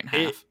every second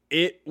half.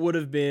 It would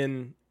have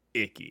been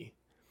icky.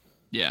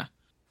 Yeah,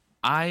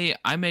 I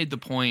made the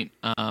point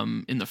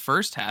in the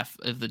first half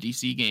of the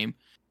DC game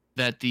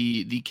that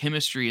the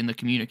chemistry and the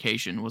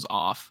communication was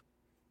off.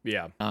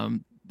 Yeah.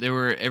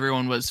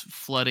 Everyone was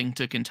flooding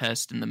to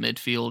contest in the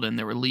midfield, and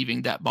they were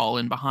leaving that ball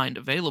in behind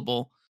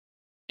available.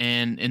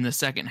 And in the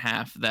second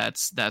half,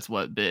 that's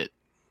what bit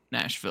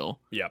Nashville.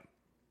 Yeah.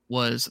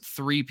 Was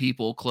 3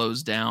 people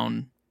closed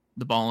down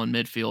the ball in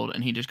midfield,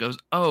 and he just goes,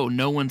 "Oh,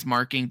 no one's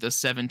marking the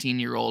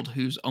 17-year-old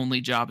whose only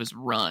job is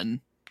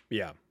run.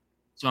 Yeah.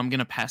 So I'm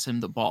gonna pass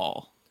him the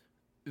ball."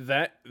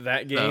 That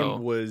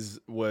game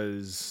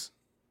was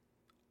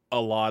a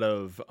lot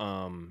of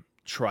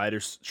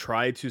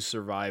try to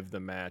survive the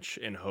match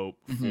and hope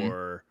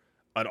for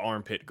an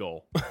armpit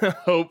goal.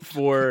 Hope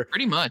for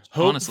pretty much.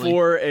 Hope honestly.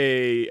 for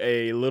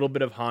a little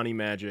bit of Hani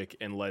magic,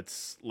 and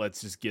let's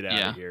just get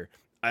out of here.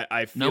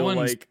 I feel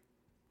like.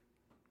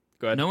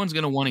 Go ahead. No one's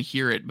gonna want to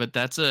hear it, but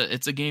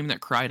it's a game that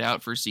cried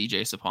out for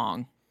CJ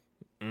Sapong.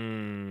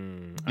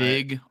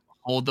 Big,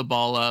 hold the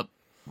ball up,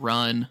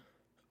 run.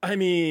 I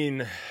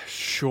mean,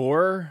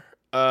 sure.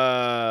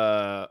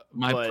 My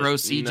pro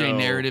CJ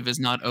narrative is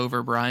not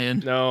over,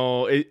 Brian.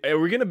 No,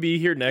 we're gonna be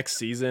here next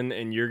season,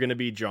 and you're gonna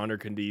be John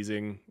Cadiz.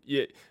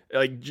 Yeah,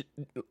 like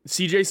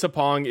CJ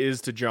Sapong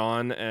is to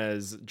John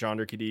as John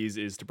Cadiz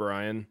is to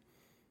Brian.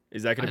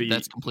 Is that gonna be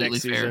that's completely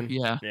next fair?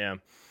 Season? Yeah.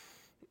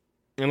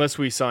 Unless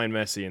we sign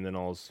Messi, and then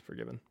all's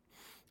forgiven.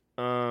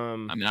 I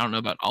mean, I don't know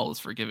about all is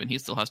forgiven. He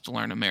still has to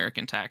learn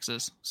American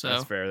taxes. So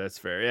that's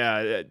fair.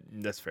 Yeah,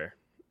 that's fair.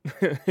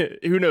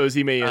 Who knows?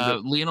 He may end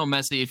up. Lionel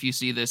Messi, if you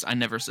see this, I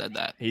never said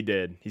that. He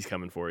did. He's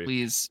coming for you.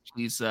 Please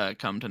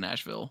come to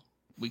Nashville.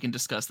 we can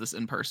discuss this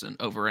in person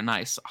over a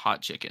nice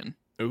hot chicken.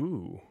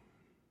 Ooh.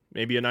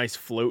 Maybe a nice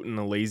float in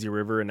the lazy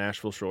river in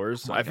Nashville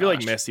Shores. Oh I feel like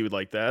Messi would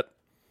like that.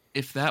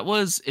 What if that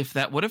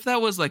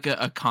was like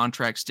a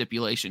contract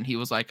stipulation? He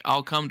was like,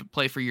 I'll come to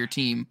play for your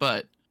team,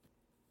 but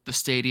the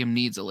stadium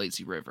needs a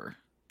lazy river.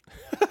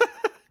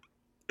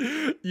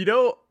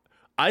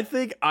 I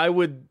think I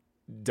would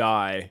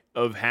die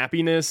of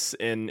happiness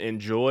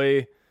and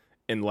joy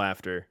and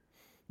laughter.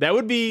 That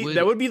would be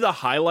the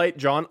highlight,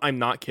 John. I'm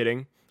not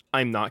kidding.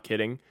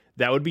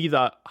 That would be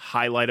the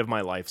highlight of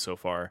my life so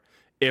far.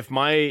 If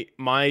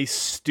my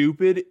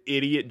stupid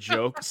idiot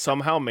joke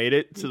somehow made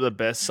it to the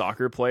best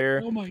soccer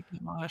player oh my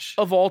gosh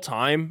of all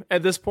time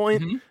at this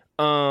point,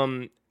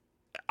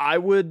 I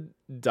would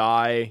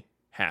die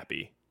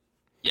happy.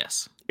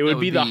 Yes. It would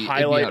be the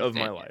highlight of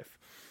my life.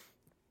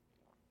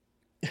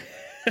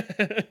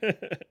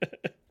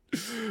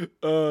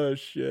 Oh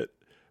shit.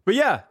 But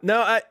yeah,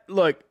 no,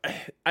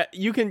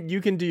 you can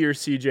do your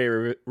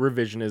CJ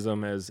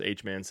revisionism, as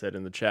H-Man said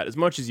in the chat, as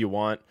much as you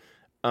want.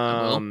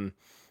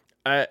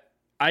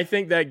 I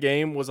think that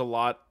game was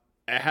it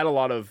had a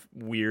lot of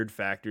weird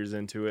factors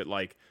into it.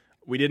 Like,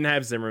 we didn't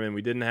have Zimmerman,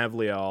 we didn't have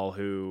Leal,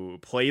 who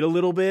played a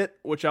little bit,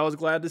 which I was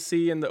glad to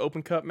see in the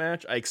Open Cup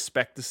match. I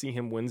expect to see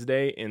him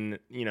Wednesday in,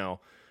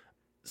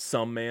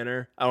 some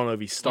manner. I don't know if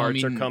he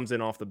starts or comes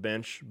in off the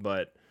bench,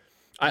 but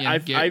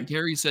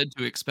Gary said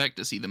to expect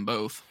to see them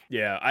both.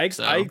 Yeah, I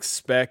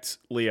expect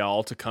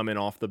Leal to come in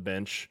off the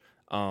bench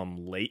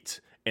late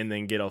and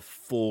then get a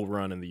full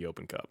run in the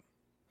Open Cup.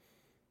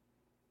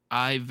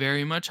 I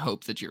very much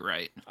hope that you're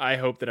right. I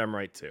hope that I'm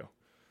right too.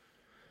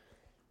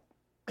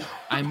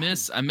 I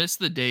miss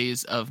the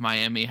days of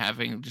Miami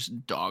having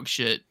just dog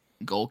shit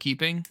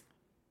goalkeeping.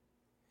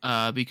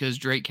 Because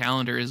Drake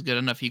Callender is good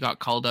enough. He got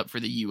called up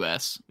for the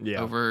U.S.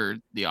 Over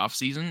the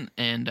offseason,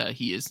 and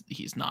he's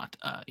not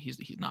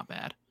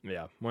bad.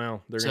 Yeah,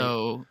 well,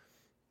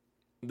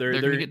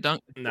 they're gonna get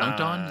dunked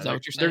on. Is that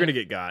what you're saying? They're gonna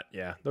get got.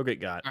 Yeah, they'll get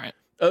got. All right.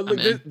 Look,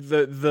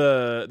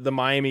 the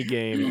Miami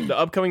game, the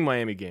upcoming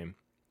Miami game,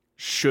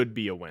 should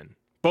be a win.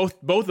 Both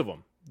of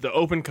them, the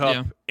Open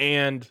Cup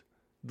and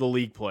the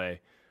league play,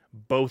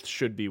 both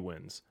should be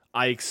wins.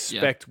 I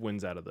expect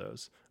wins out of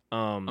those.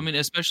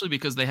 Especially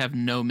because they have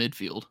no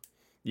midfield.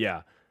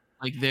 Yeah.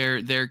 Like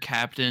their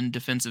captain,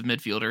 defensive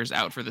midfielder, is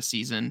out for the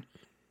season.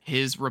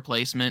 His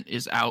replacement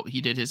is out.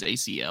 He did his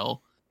ACL.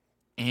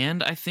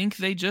 And I think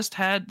they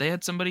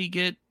had somebody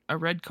get a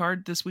red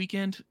card this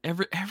weekend.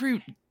 Every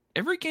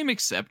game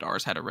except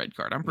ours had a red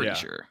card, I'm pretty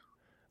sure.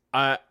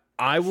 I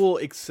will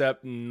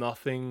accept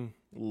nothing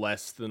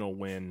less than a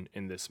win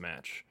in this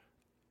match.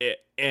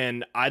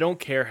 And I don't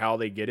care how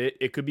they get it.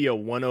 It could be a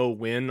 1-0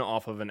 win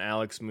off of an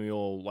Alex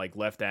Mule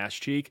left ass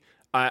cheek.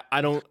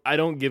 I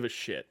don't give a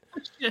shit.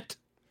 Shit.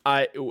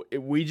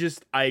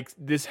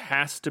 This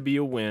has to be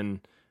a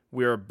win.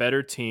 We're a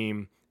better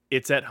team.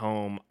 It's at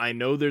home. I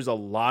know there's a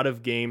lot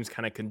of games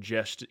kind of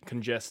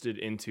congested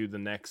into the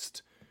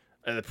next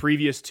the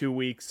previous 2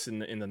 weeks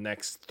and in the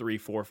next 3,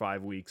 4,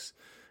 5 weeks.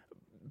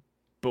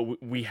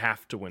 But we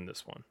have to win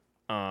this one.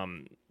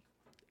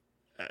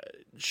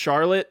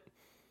 Charlotte,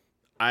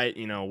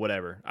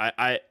 whatever.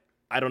 I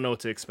don't know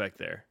what to expect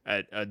there.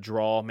 A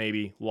draw,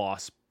 maybe,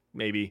 loss,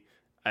 maybe,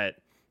 at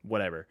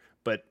whatever.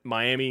 But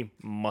Miami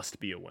must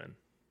be a win.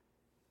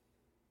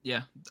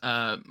 Yeah.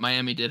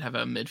 Miami did have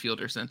a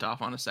midfielder sent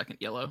off on a second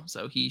yellow,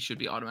 so he should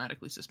be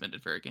automatically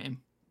suspended for a game.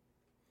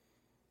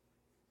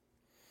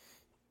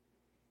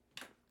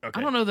 Okay.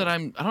 I don't know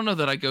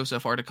that I go so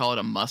far to call it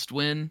a must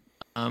win.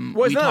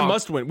 It's not a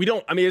must win. We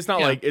don't. I mean, it's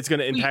not like it's going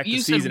to impact the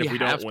season if we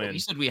don't win. You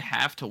said we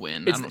have to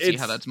win. I don't see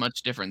how that's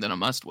much different than a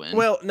must win.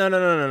 Well,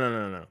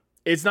 no.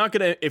 It's not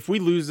going to. If we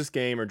lose this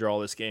game or draw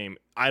this game,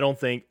 I don't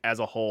think as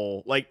a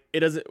whole, it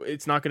doesn't.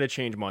 It's not going to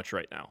change much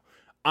right now.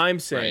 I'm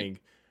saying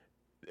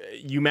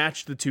you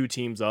match the two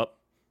teams up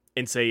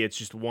and say it's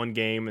just one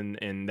game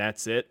and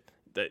that's it.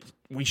 That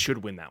we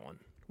should win that one.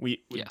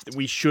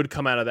 We should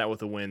come out of that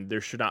with a win.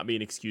 There should not be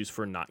an excuse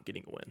for not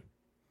getting a win.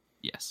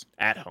 Yes.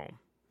 At home.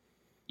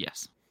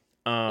 Yes.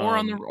 Or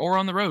on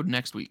the road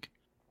next week.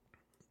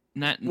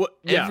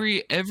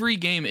 Every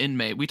game in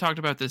May. We talked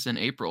about this in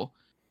April.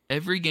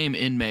 Every game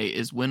in May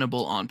is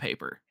winnable on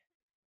paper.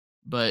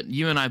 But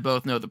you and I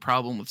both know the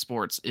problem with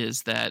sports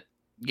is that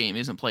game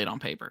isn't played on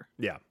paper.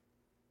 Yeah.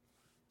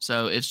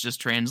 So it's just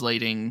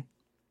translating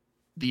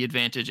the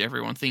advantage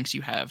everyone thinks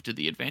you have to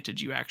the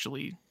advantage you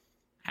actually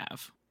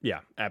have. Yeah,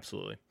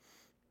 absolutely.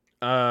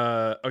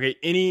 Okay,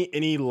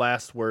 any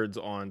last words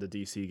on the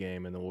DC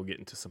game, and then we'll get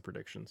into some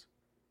predictions.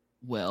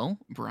 Well,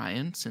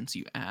 Brian, since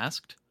you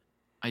asked,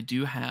 I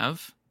do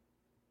have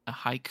a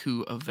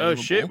haiku available. Oh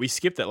shit, we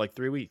skipped that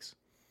 3 weeks.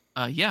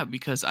 Yeah,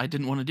 because I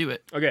didn't want to do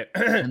it. Okay.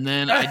 And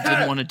then I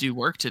didn't want to do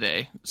work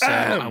today, so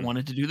I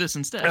wanted to do this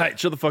instead. All right,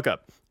 shut the fuck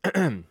up.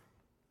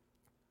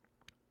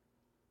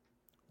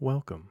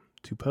 Welcome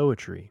to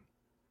Poetry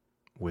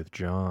with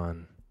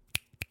John.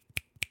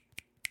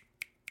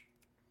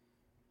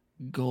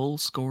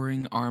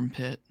 Goal-scoring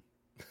armpit.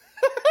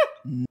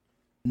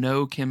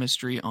 No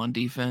chemistry on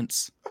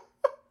defense.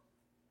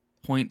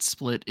 point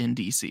split in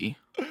DC.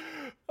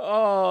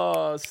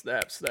 Oh,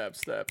 snaps.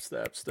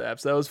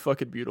 That was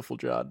fucking beautiful,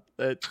 John.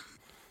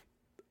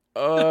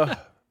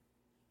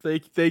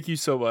 Thank you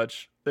so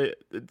much. That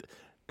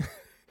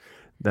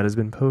has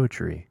been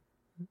poetry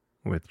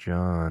with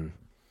John.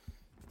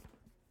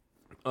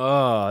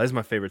 Oh, this is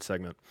my favorite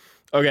segment.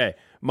 Okay,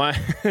 my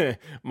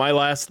my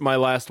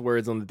last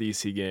words on the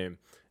DC game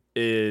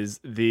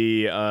is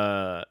the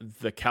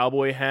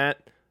cowboy hat.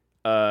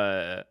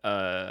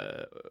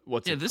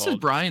 What's it this called? is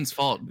Brian's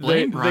fault.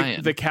 Blame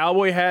Brian. The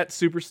cowboy hat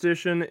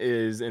superstition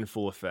is in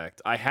full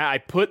effect. I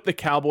put the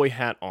cowboy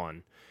hat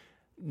on.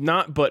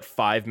 Not but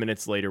 5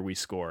 minutes later we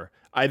score.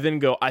 I then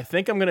go, I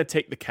think I'm going to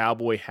take the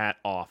cowboy hat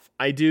off.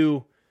 I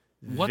do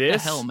what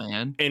this. The hell,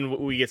 man? And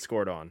we get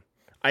scored on.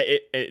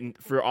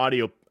 For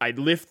audio, I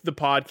lift the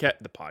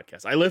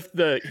podcast. I lift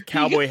the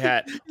cowboy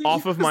hat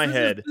off of my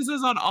head. This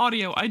is on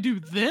audio. I do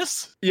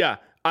this? Yeah.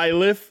 I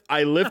lift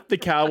the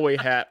cowboy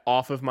hat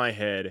off of my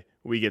head.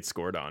 We get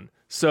scored on.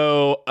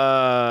 So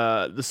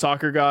the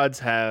soccer gods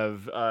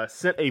have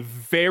sent a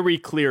very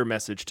clear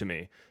message to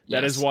me.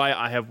 That is why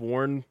I have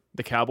worn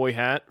the cowboy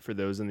hat, for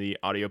those in the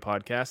audio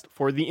podcast,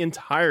 for the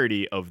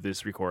entirety of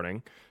this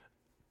recording.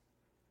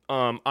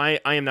 I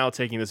am now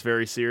taking this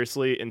very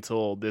seriously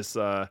until this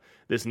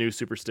new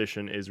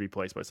superstition is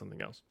replaced by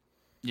something else.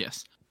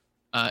 Yes.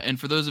 And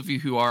for those of you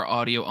who are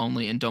audio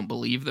only and don't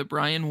believe that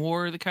Brian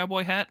wore the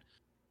cowboy hat,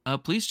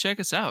 please check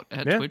us out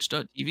at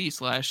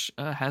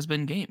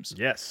twitch.tv/hasbeengames.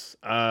 Yes.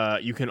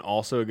 You can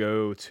also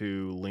go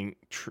to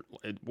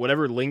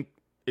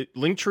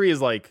Linktree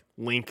is like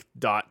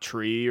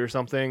link.tree or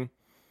something.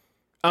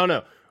 I don't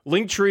know.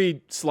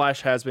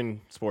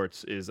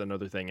 Linktree/hasbeensports is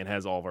another thing. It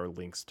has all of our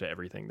links to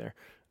everything there.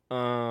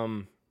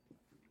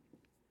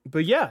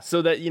 But yeah,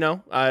 so that,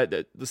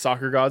 the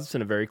soccer gods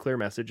sent a very clear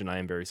message, and I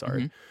am very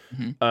sorry.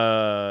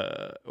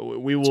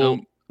 We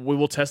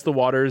will test the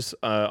waters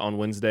on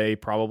Wednesday,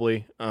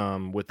 probably,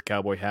 with the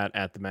cowboy hat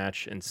at the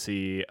match, and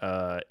see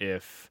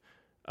if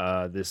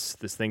this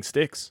thing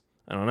sticks.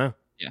 I don't know.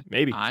 Yeah,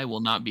 maybe I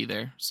will not be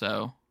there,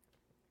 so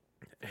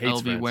Hates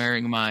I'll be friends.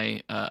 wearing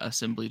my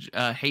assembly.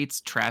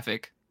 Hates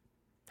traffic.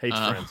 Hates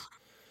friends.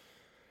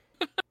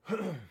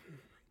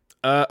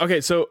 Okay,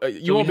 so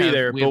you won't be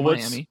there, but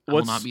Miami. I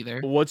will not be there.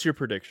 What's your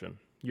prediction?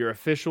 Your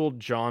official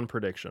John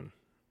prediction?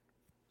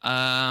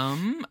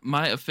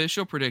 My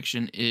official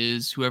prediction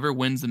is whoever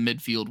wins the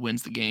midfield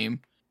wins the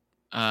game.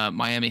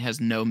 Miami has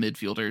no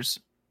midfielders.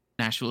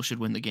 Nashville should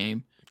win the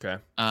game. Okay.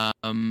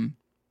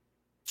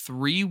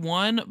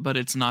 3-1, but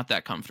it's not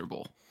that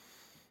comfortable.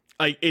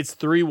 Like, it's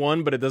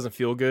 3-1, but it doesn't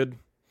feel good.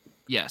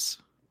 Yes.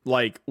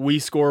 Like, we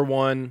score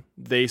one,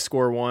 they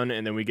score one,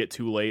 and then we get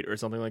too late or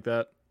something like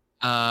that.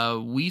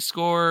 We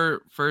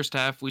score first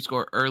half. We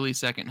score early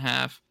second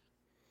half.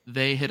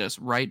 They hit us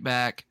right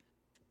back.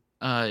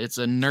 It's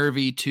a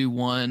nervy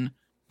 2-1,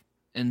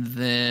 and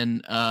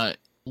then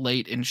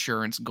late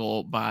insurance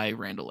goal by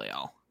Randall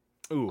Leal.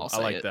 Ooh, I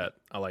like that.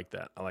 I like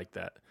that.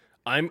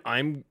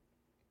 I'm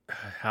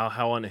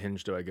how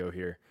unhinged do I go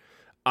here?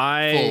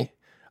 Full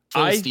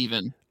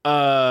Steven.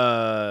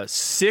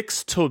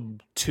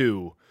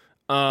 6-2.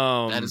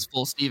 That is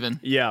full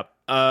Steven. Yeah.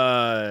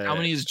 How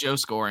many is Joe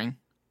scoring?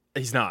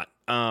 He's not.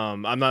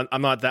 I'm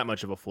not that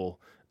much of a fool.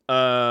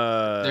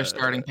 They're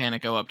starting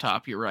Panico up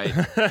top. You're right.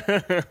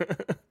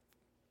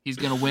 He's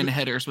gonna win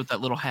headers with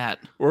that little hat.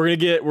 We're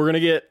gonna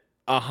get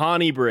a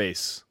Hani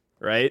brace,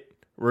 right?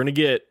 We're gonna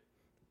get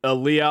a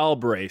Leal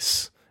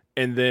brace,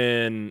 and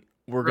then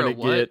we're gonna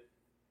get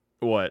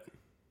what?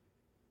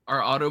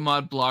 Our auto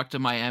mod blocked a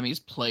Miami's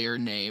player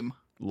name.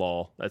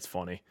 Lol, that's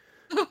funny.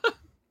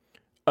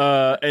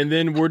 And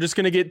then we're just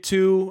gonna get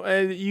two.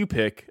 You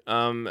pick.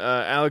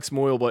 Alex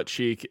Moyle butt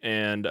cheek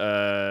and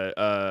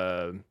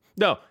the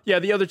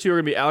other two are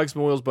gonna be Alex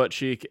Moyle's butt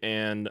cheek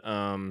and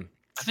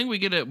I think we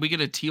get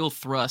a Teal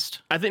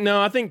thrust. I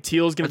think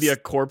Teal's gonna be a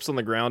corpse on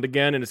the ground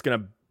again, and it's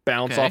gonna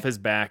bounce off his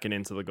back and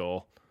into the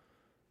goal.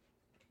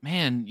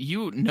 Man,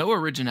 no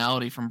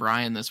originality from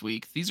Brian this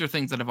week. These are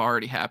things that have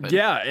already happened.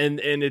 Yeah, and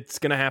it's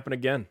gonna happen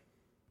again.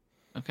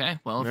 Okay,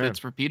 well, if it's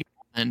repeatable,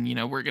 then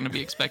we're gonna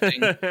be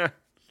expecting.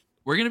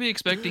 We're going to be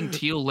expecting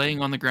Teal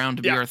laying on the ground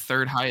to be our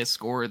third highest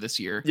scorer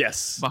this year.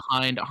 Yes.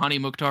 Behind Hani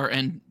Mukhtar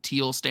and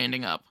Teal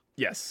standing up.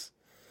 Yes.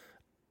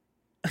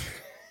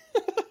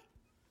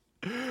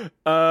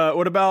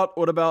 What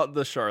about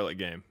the Charlotte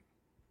game?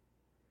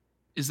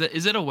 Is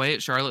it away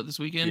at Charlotte this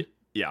weekend?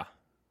 Yeah.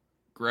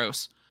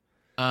 Gross.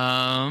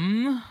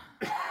 3-1,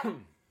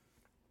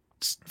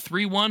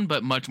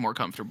 but much more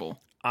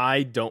comfortable.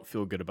 I don't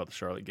feel good about the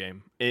Charlotte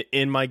game.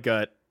 In my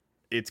gut,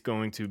 it's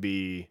going to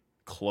be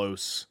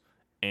close.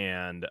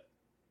 And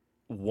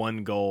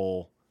one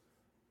goal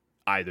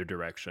either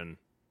direction.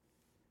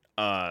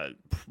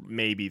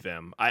 Maybe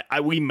them.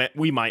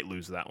 We might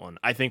lose that one.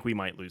 I think we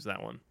might lose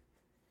that one.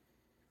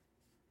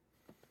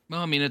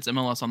 Well, I mean, it's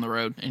MLS on the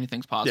road.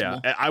 Anything's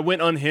possible. Yeah, I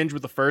went unhinged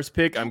with the first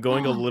pick. I'm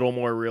going a little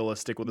more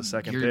realistic with the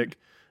second pick.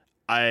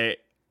 I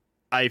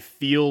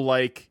feel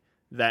like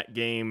that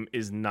game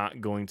is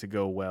not going to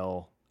go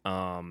well.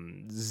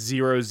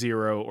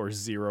 0-0 or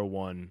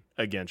 0-1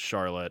 against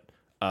Charlotte,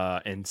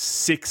 and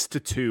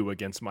 6-2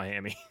 against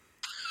Miami.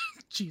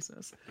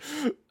 Jesus.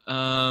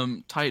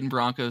 Titan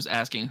Broncos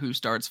asking who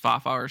starts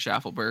Fafa or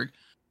Schaffelberg.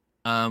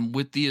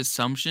 With the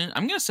assumption,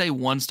 I'm going to say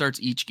one starts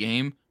each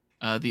game.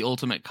 The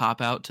ultimate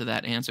cop-out to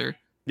that answer.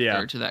 Yeah.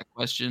 Or to that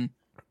question.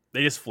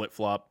 They just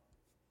flip-flop.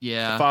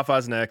 Yeah.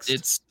 Fafa's next.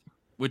 It's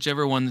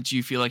whichever one that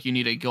you feel like you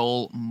need a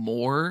goal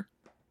more.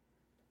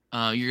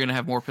 You're going to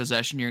have more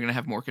possession. You're going to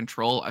have more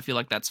control. I feel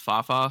like that's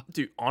Fafa.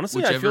 Dude,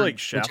 honestly, I feel like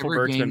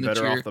Schaffelberg's been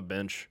better off the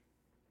bench.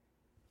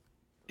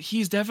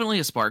 He's definitely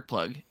a spark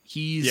plug.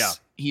 He's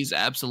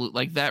absolute,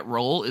 like, that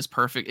role is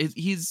perfect.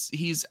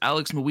 He's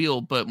Alex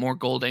Mouille, but more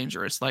goal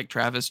dangerous, like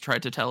Travis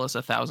tried to tell us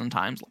 1,000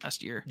 times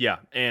last year. Yeah,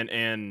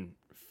 and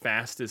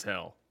fast as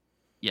hell.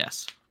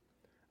 Yes.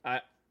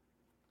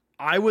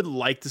 I would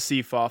like to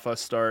see Fafa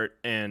start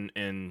and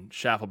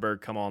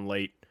Schaffelberg come on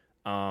late,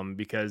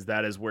 because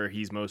that is where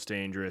he's most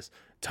dangerous.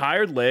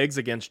 Tired legs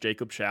against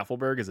Jacob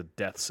Schaffelberg is a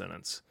death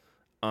sentence.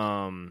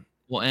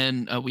 Well,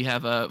 and we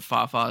have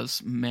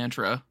Fafa's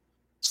mantra: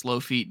 slow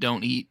feet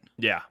don't eat.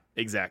 Yeah,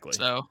 exactly.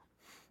 So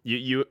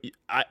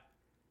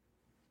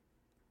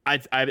I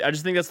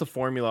just think that's the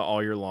formula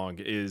all year long,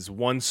 is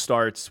one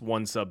starts,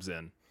 one subs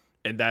in.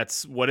 And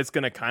that's what it's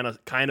going to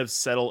kind of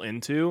settle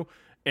into,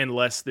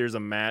 unless there's a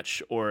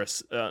match or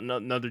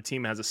another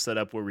team has a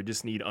setup where we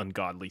just need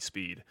ungodly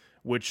speed,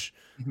 which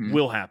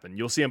will happen.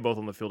 You'll see them both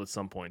on the field at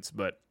some points,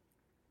 but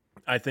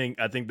I think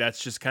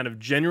that's just kind of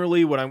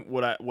generally what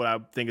I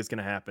think is going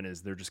to happen,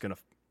 is they're just going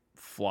to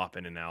flop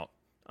in and out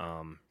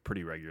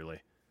pretty regularly.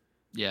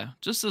 Yeah,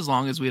 just as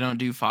long as we don't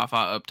do Fafa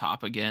up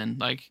top again.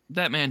 Like,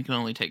 that man can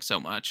only take so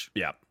much.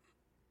 Yeah.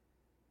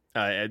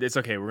 It's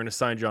okay. We're going to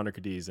sign John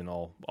Cadiz and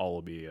all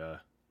will be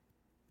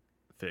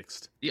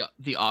fixed. Yeah,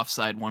 the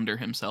offside wonder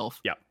himself.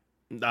 Yeah.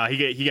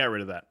 He got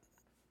rid of that.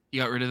 He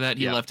got rid of that?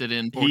 He left it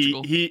in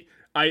Portugal?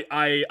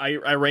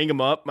 I rang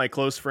him up, my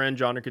close friend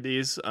John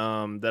Cadiz,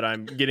 that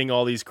I'm getting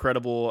all these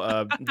credible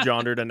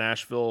Jonder to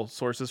Nashville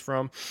sources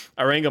from.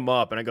 I rang him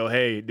up and I go,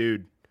 hey,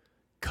 dude,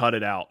 cut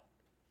it out.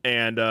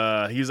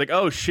 And he's like,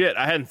 oh, shit,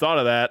 I hadn't thought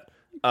of that.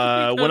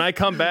 When I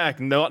come back,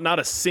 not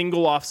a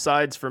single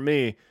offsides for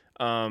me.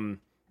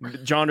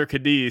 Jonder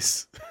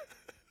Cadiz.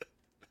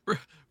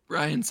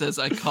 Brian says,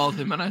 I called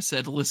him and I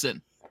said,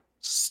 listen,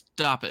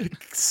 stop it.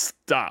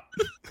 Stop.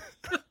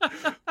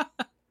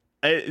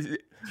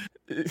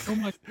 Oh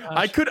my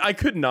gosh. I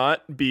could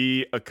not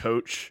be a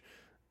coach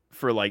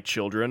for, like,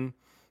 children,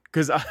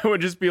 because I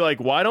would just be like,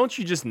 why don't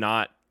you just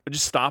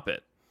stop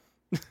it?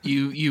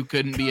 You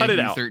couldn't be a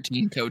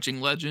U13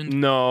 coaching legend?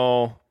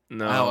 No.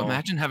 Wow,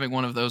 imagine having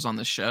one of those on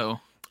the show.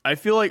 I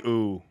feel like,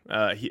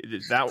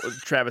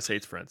 Travis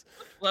hates Friends.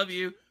 Love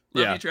you.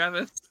 Love you,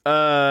 Travis.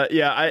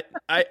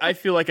 I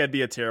feel like I'd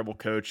be a terrible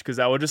coach, because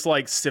I would just,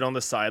 like, sit on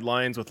the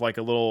sidelines with, like,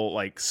 a little,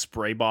 like,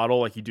 spray bottle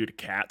like you do to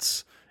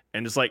cats,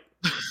 and just like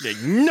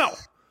no,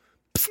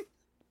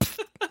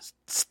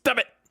 stop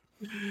it.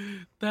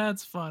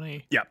 That's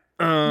funny. Yeah.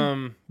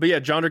 But yeah,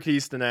 John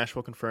Cadiz to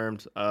Nashville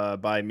confirmed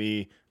by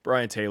me,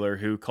 Brian Taylor,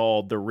 who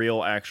called the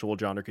real actual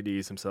John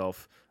Cadiz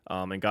himself,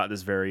 and got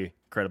this very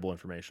credible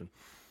information.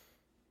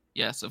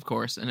 Yes, of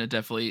course, and it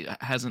definitely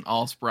hasn't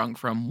all sprung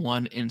from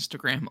one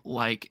Instagram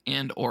like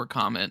and or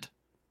comment.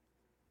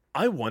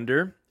 I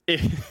wonder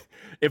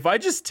if I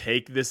just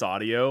take this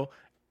audio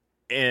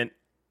and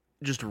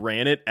just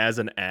ran it as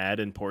an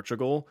ad in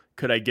Portugal,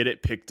 could I get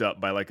it picked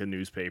up by, like, a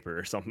newspaper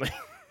or something?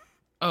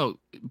 Oh,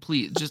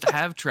 please, just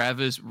have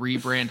Travis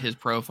rebrand his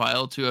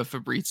profile to a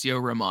Fabrizio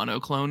Romano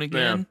clone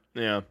again.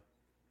 Yeah.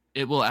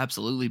 It will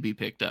absolutely be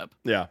picked up.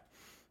 Yeah.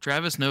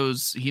 Travis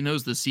knows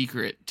the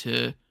secret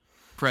to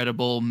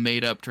credible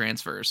made-up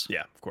transfers.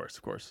 Yeah, of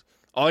course.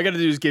 All I got to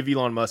do is give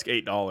Elon Musk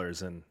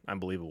 $8 and I'm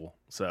believable.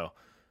 So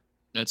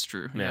that's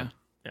true. Yeah.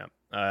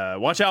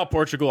 Watch out,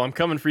 Portugal. I'm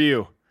coming for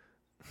you.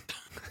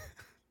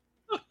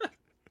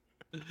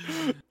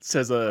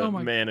 Says a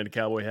man in a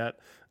cowboy hat.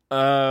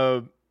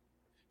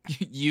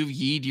 You've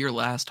yeed your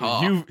last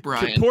haw,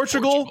 Brian.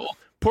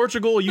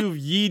 Portugal, you've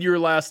yeed your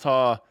last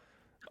haw.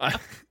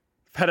 I've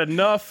had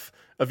enough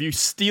of you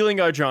stealing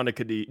our John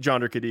Cadiz.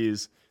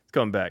 It's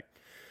coming back.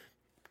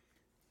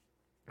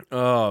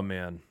 Oh,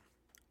 man.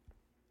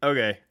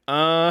 Okay.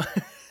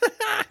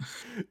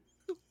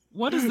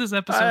 What does this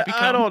episode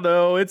become? I don't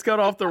know. It's got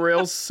off the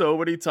rails so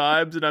many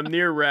times, and I'm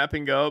near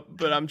wrapping up,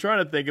 but I'm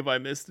trying to think if I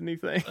missed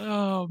anything.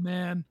 Oh,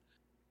 man.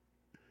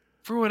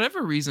 For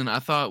whatever reason, I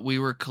thought we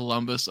were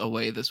Columbus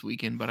away this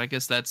weekend, but I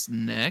guess that's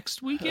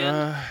next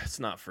weekend? It's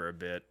not for a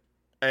bit.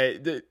 I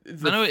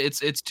know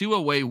it's 2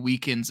 away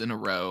weekends in a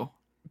row.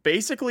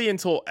 Basically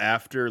until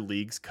after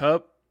Leagues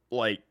Cup,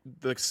 like,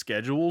 the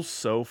schedule's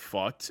so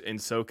fucked and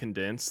so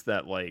condensed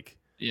that, like...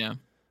 Yeah.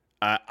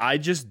 I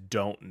just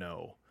don't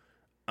know.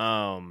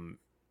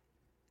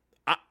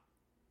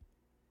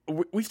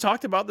 We've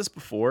talked about this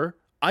before.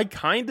 I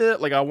kind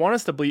of like. I want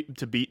us to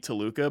beat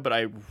Toluca, but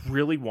I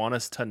really want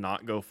us to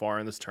not go far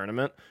in this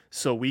tournament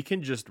so we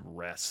can just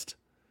rest.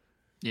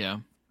 Yeah.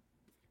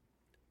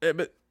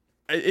 But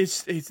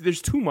It's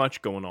there's too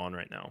much going on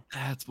right now.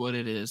 That's what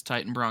it is.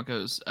 Titan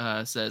Broncos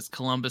says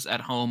Columbus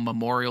at home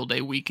Memorial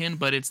Day weekend,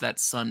 but it's that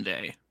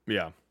Sunday.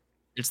 Yeah.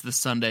 It's the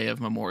Sunday of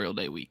Memorial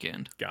Day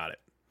weekend. Got it.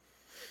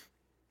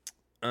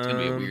 It's gonna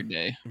be a weird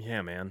day.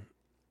 Yeah, man.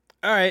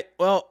 All right.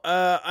 Well,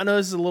 I know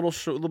this is a little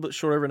bit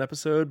shorter of an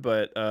episode,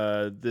 but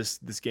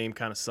this game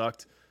kind of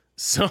sucked,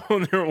 so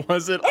there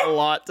wasn't a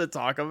lot to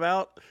talk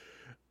about.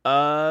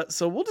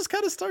 So we'll just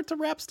kind of start to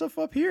wrap stuff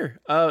up here.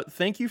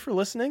 Thank you for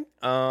listening.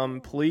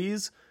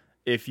 Please,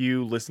 if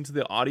you listen to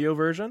the audio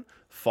version,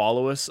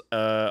 follow us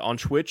on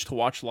Twitch to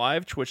watch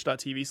live,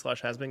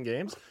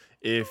 twitch.tv/hasbeengames.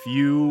 If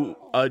you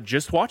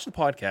just watch the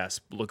podcast,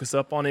 look us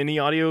up on any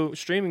audio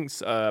streaming,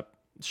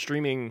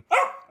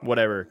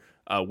 whatever.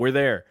 We're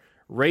there.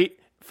 Rate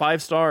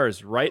 5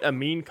 stars. Write a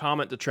mean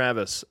comment to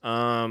Travis.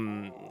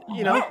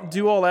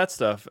 Do all that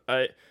stuff.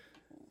 I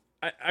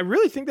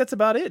really think that's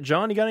about it.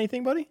 John, you got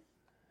anything, buddy?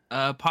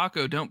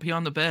 Paco, don't pee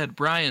on the bed.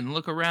 Brian,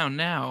 look around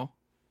now.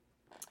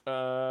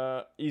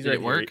 He's Did right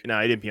it work? Here.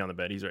 No, he didn't pee on the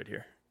bed. He's right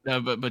here. No,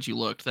 but you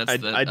looked. That's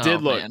I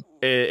did look. Man.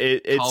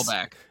 It's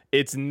Callback.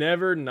 It's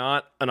never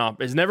not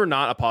it's never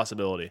not a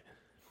possibility.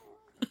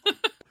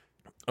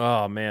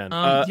 Oh man.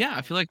 Yeah,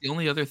 I feel like the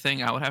only other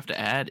thing I would have to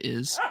add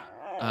is,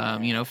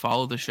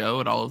 follow the show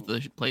at all of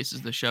the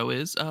places the show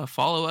is.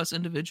 Follow us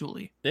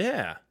individually.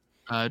 Yeah.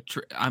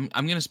 I'm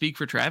gonna speak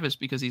for Travis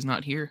because he's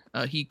not here.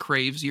 He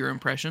craves your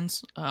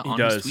impressions on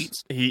does.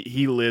 his tweets.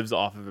 He lives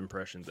off of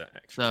impressions,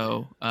 actually.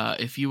 So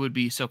if you would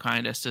be so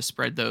kind as to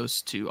spread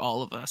those to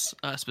all of us,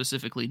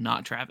 specifically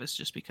not Travis,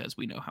 just because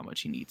we know how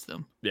much he needs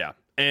them. Yeah.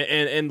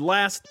 And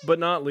last but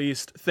not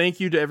least, thank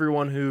you to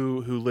everyone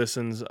who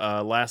listens.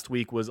 Last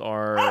week was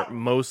our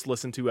most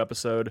listened to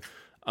episode.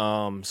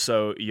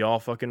 So y'all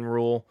fucking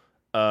rule.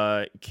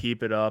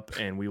 Keep it up,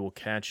 and we will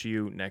catch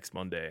you next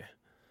Monday.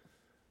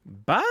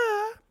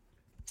 Bye.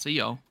 See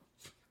y'all.